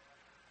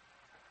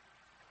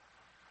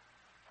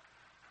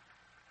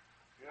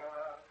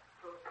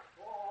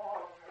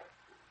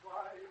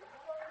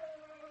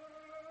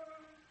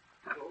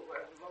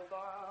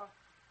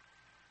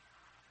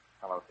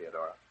 Hello,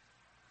 Theodora.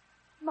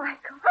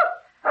 Michael.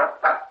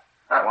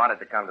 I wanted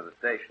to come to the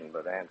station,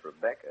 but Aunt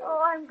Rebecca...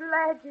 Oh, I'm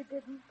glad you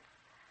didn't.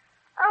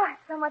 Oh,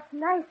 it's so much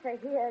nicer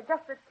here,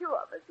 just the two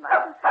of us,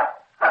 Michael.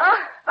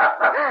 Oh,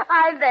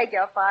 I beg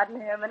your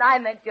pardon, Herman. I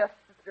meant just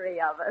the three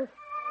of us.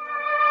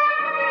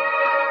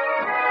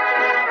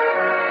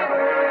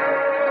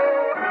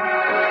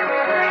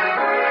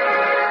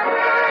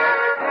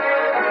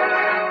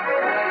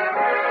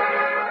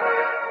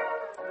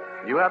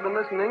 You have been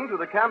listening to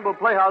the Campbell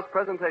Playhouse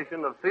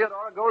presentation of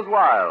Theodora Goes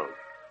Wild,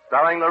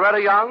 starring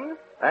Loretta Young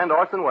and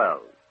Orson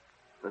Welles.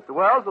 Mr.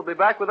 Wells will be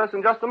back with us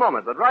in just a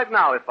moment, but right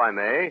now, if I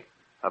may,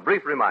 a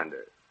brief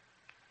reminder.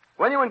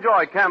 When you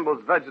enjoy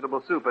Campbell's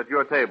vegetable soup at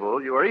your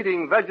table, you are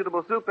eating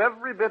vegetable soup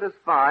every bit as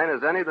fine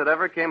as any that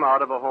ever came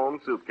out of a home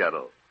soup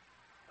kettle.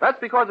 That's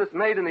because it's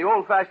made in the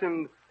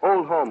old-fashioned,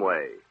 old-home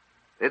way.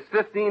 Its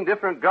 15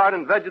 different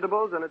garden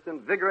vegetables and its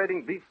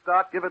invigorating beef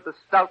stock give it the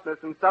stoutness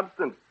and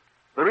substance,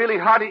 the really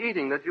hearty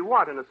eating that you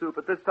want in a soup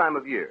at this time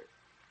of year.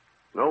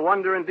 No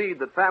wonder, indeed,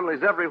 that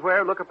families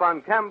everywhere look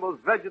upon Campbell's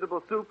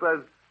vegetable soup as,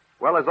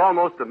 well, as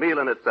almost a meal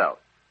in itself.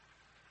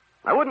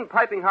 Now, wouldn't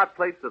piping hot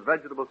plates of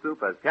vegetable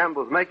soup, as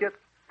Campbell's make it,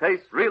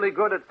 taste really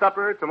good at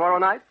supper tomorrow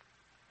night?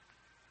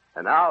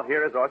 And now,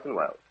 here is Orson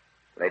Welles.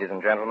 Ladies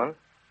and gentlemen,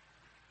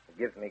 it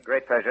gives me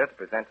great pleasure to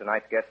present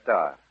tonight's guest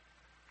star.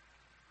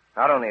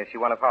 Not only is she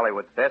one of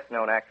Hollywood's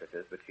best-known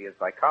actresses, but she is,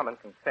 by common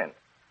consent,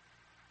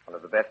 one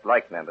of the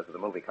best-liked members of the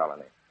movie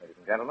colony. Ladies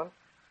and gentlemen,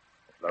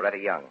 Miss Loretta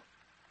Young.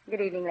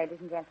 Good evening, ladies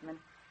and gentlemen.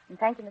 And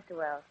thank you, Mr.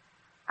 Wells.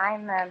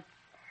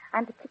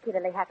 I'm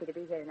particularly happy to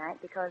be here tonight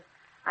because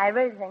I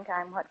really think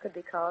I'm what could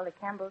be called a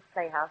Campbell's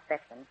Playhouse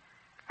veteran.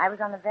 I was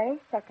on the very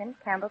second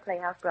Campbell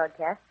Playhouse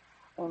broadcast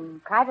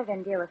in Private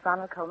India with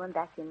Ronald Colman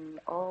back in,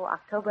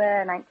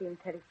 October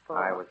 1934.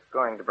 I was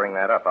going to bring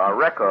that up. Our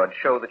records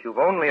show that you've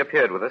only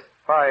appeared with us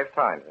 5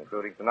 times,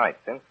 including tonight,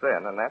 since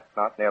then, and that's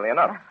not nearly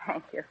enough.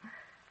 Thank you.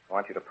 I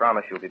want you to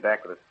promise you'll be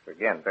back with us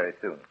again very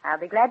soon. I'll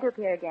be glad to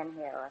appear again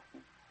here,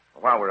 Orson.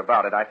 While we're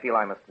about it, I feel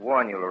I must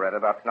warn you, Loretta,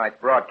 about tonight's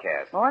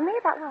broadcast. Warn me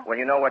about what? Well,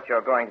 you know what you're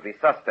going to be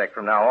suspect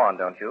from now on,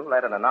 don't you?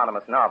 Let an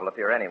anonymous novel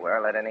appear anywhere.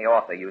 Let any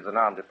author use a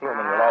nom de plume,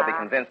 and we'll all be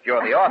convinced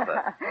you're the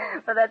author.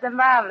 Well, that's a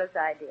marvelous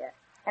idea.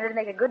 And it'll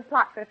make a good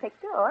plot for a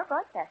picture or a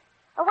broadcast.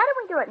 Oh, why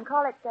don't we do it and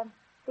call it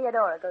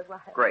Theodora Goes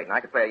Wild? Great. And I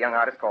could play a young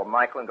artist called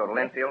Michael and go to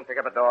Linfield and pick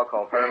up a dog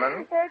called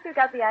Herman. Yes, you've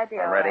got the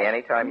idea. I'm all ready right.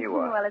 any time you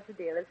are. Well, it's a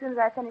deal. As soon as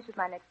I finish with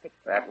my next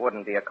picture. That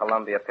wouldn't be a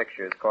Columbia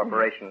Pictures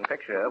Corporation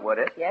picture, would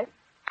it? Yes.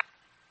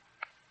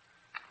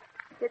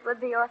 It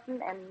would be,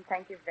 Orson, and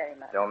thank you very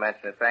much. Don't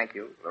mention it. Thank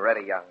you.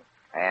 Loretta Young.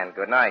 And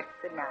good night.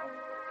 Good night.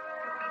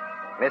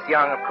 Miss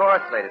Young, of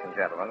course, ladies and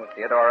gentlemen, was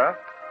Theodora.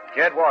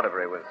 Jed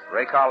Waterbury was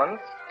Ray Collins.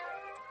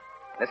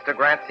 Mr.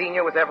 Grant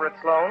Sr. was Everett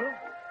Sloan.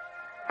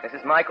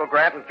 Mrs. Michael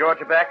Grant was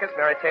Georgia Backus.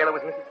 Mary Taylor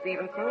was Mrs.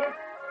 Stevenson.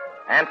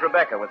 Aunt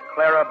Rebecca was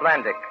Clara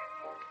Blandick.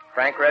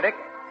 Frank Reddick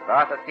was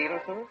Arthur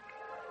Stevenson.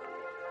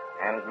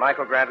 And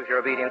Michael Grant was your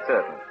obedient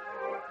servant.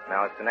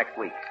 Now it's to next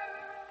week.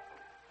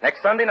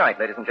 Next Sunday night,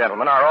 ladies and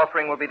gentlemen, our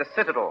offering will be The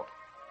Citadel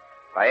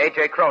by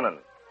A.J. Cronin.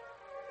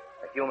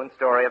 A human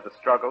story of the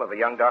struggle of a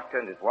young doctor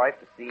and his wife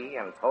to see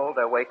and hold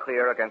their way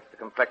clear against the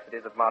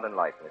complexities of modern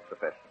life in his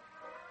profession.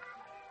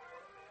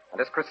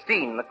 And as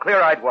Christine, the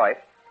clear-eyed wife,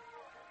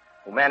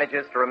 who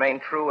manages to remain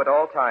true at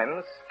all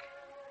times,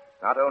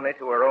 not only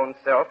to her own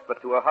self,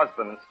 but to her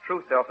husband's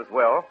true self as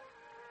well,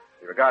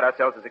 we regard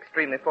ourselves as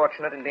extremely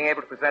fortunate in being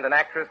able to present an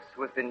actress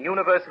who has been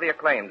universally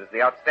acclaimed as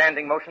the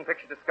outstanding motion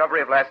picture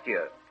discovery of last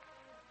year,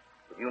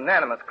 with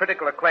unanimous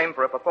critical acclaim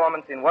for a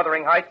performance in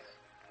Wuthering Heights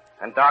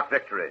and Dark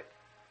Victory.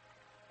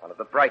 One of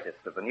the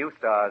brightest of the new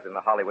stars in the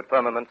Hollywood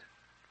firmament,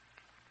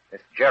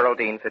 Miss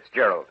Geraldine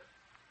Fitzgerald.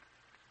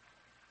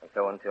 And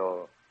so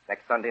until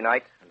next Sunday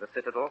night in the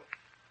Citadel,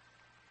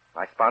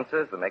 my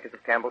sponsors, the makers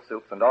of Campbell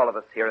Soups, and all of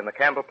us here in the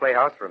Campbell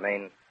Playhouse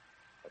remain,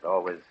 as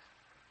always,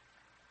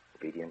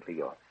 obediently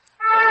yours.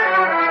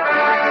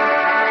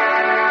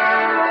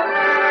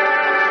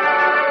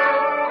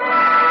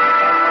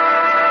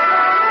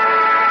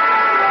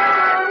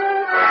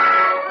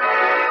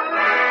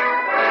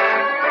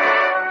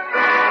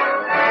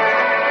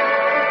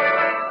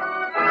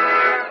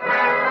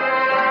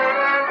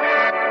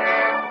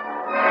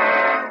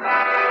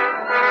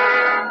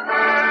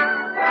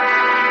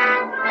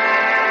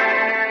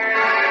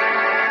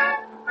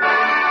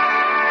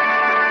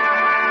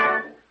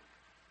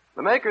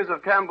 The makers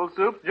of Campbell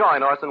Soups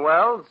join Orson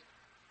Welles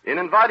in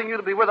inviting you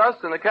to be with us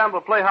in the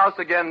Campbell Playhouse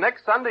again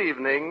next Sunday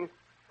evening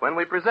when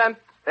we present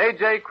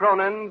A.J.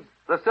 Cronin's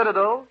The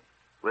Citadel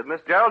with Miss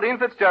Geraldine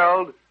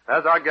Fitzgerald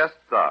as our guest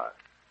star.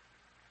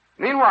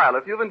 Meanwhile,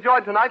 if you've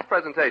enjoyed tonight's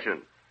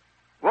presentation,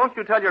 won't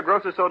you tell your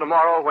grocer so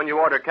tomorrow when you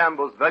order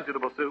Campbell's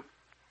vegetable soup?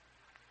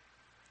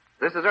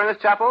 This is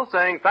Ernest Chappell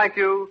saying thank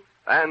you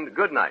and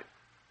good night.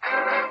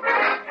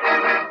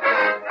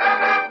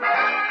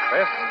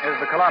 This is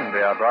the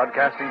Columbia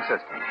Broadcasting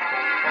System.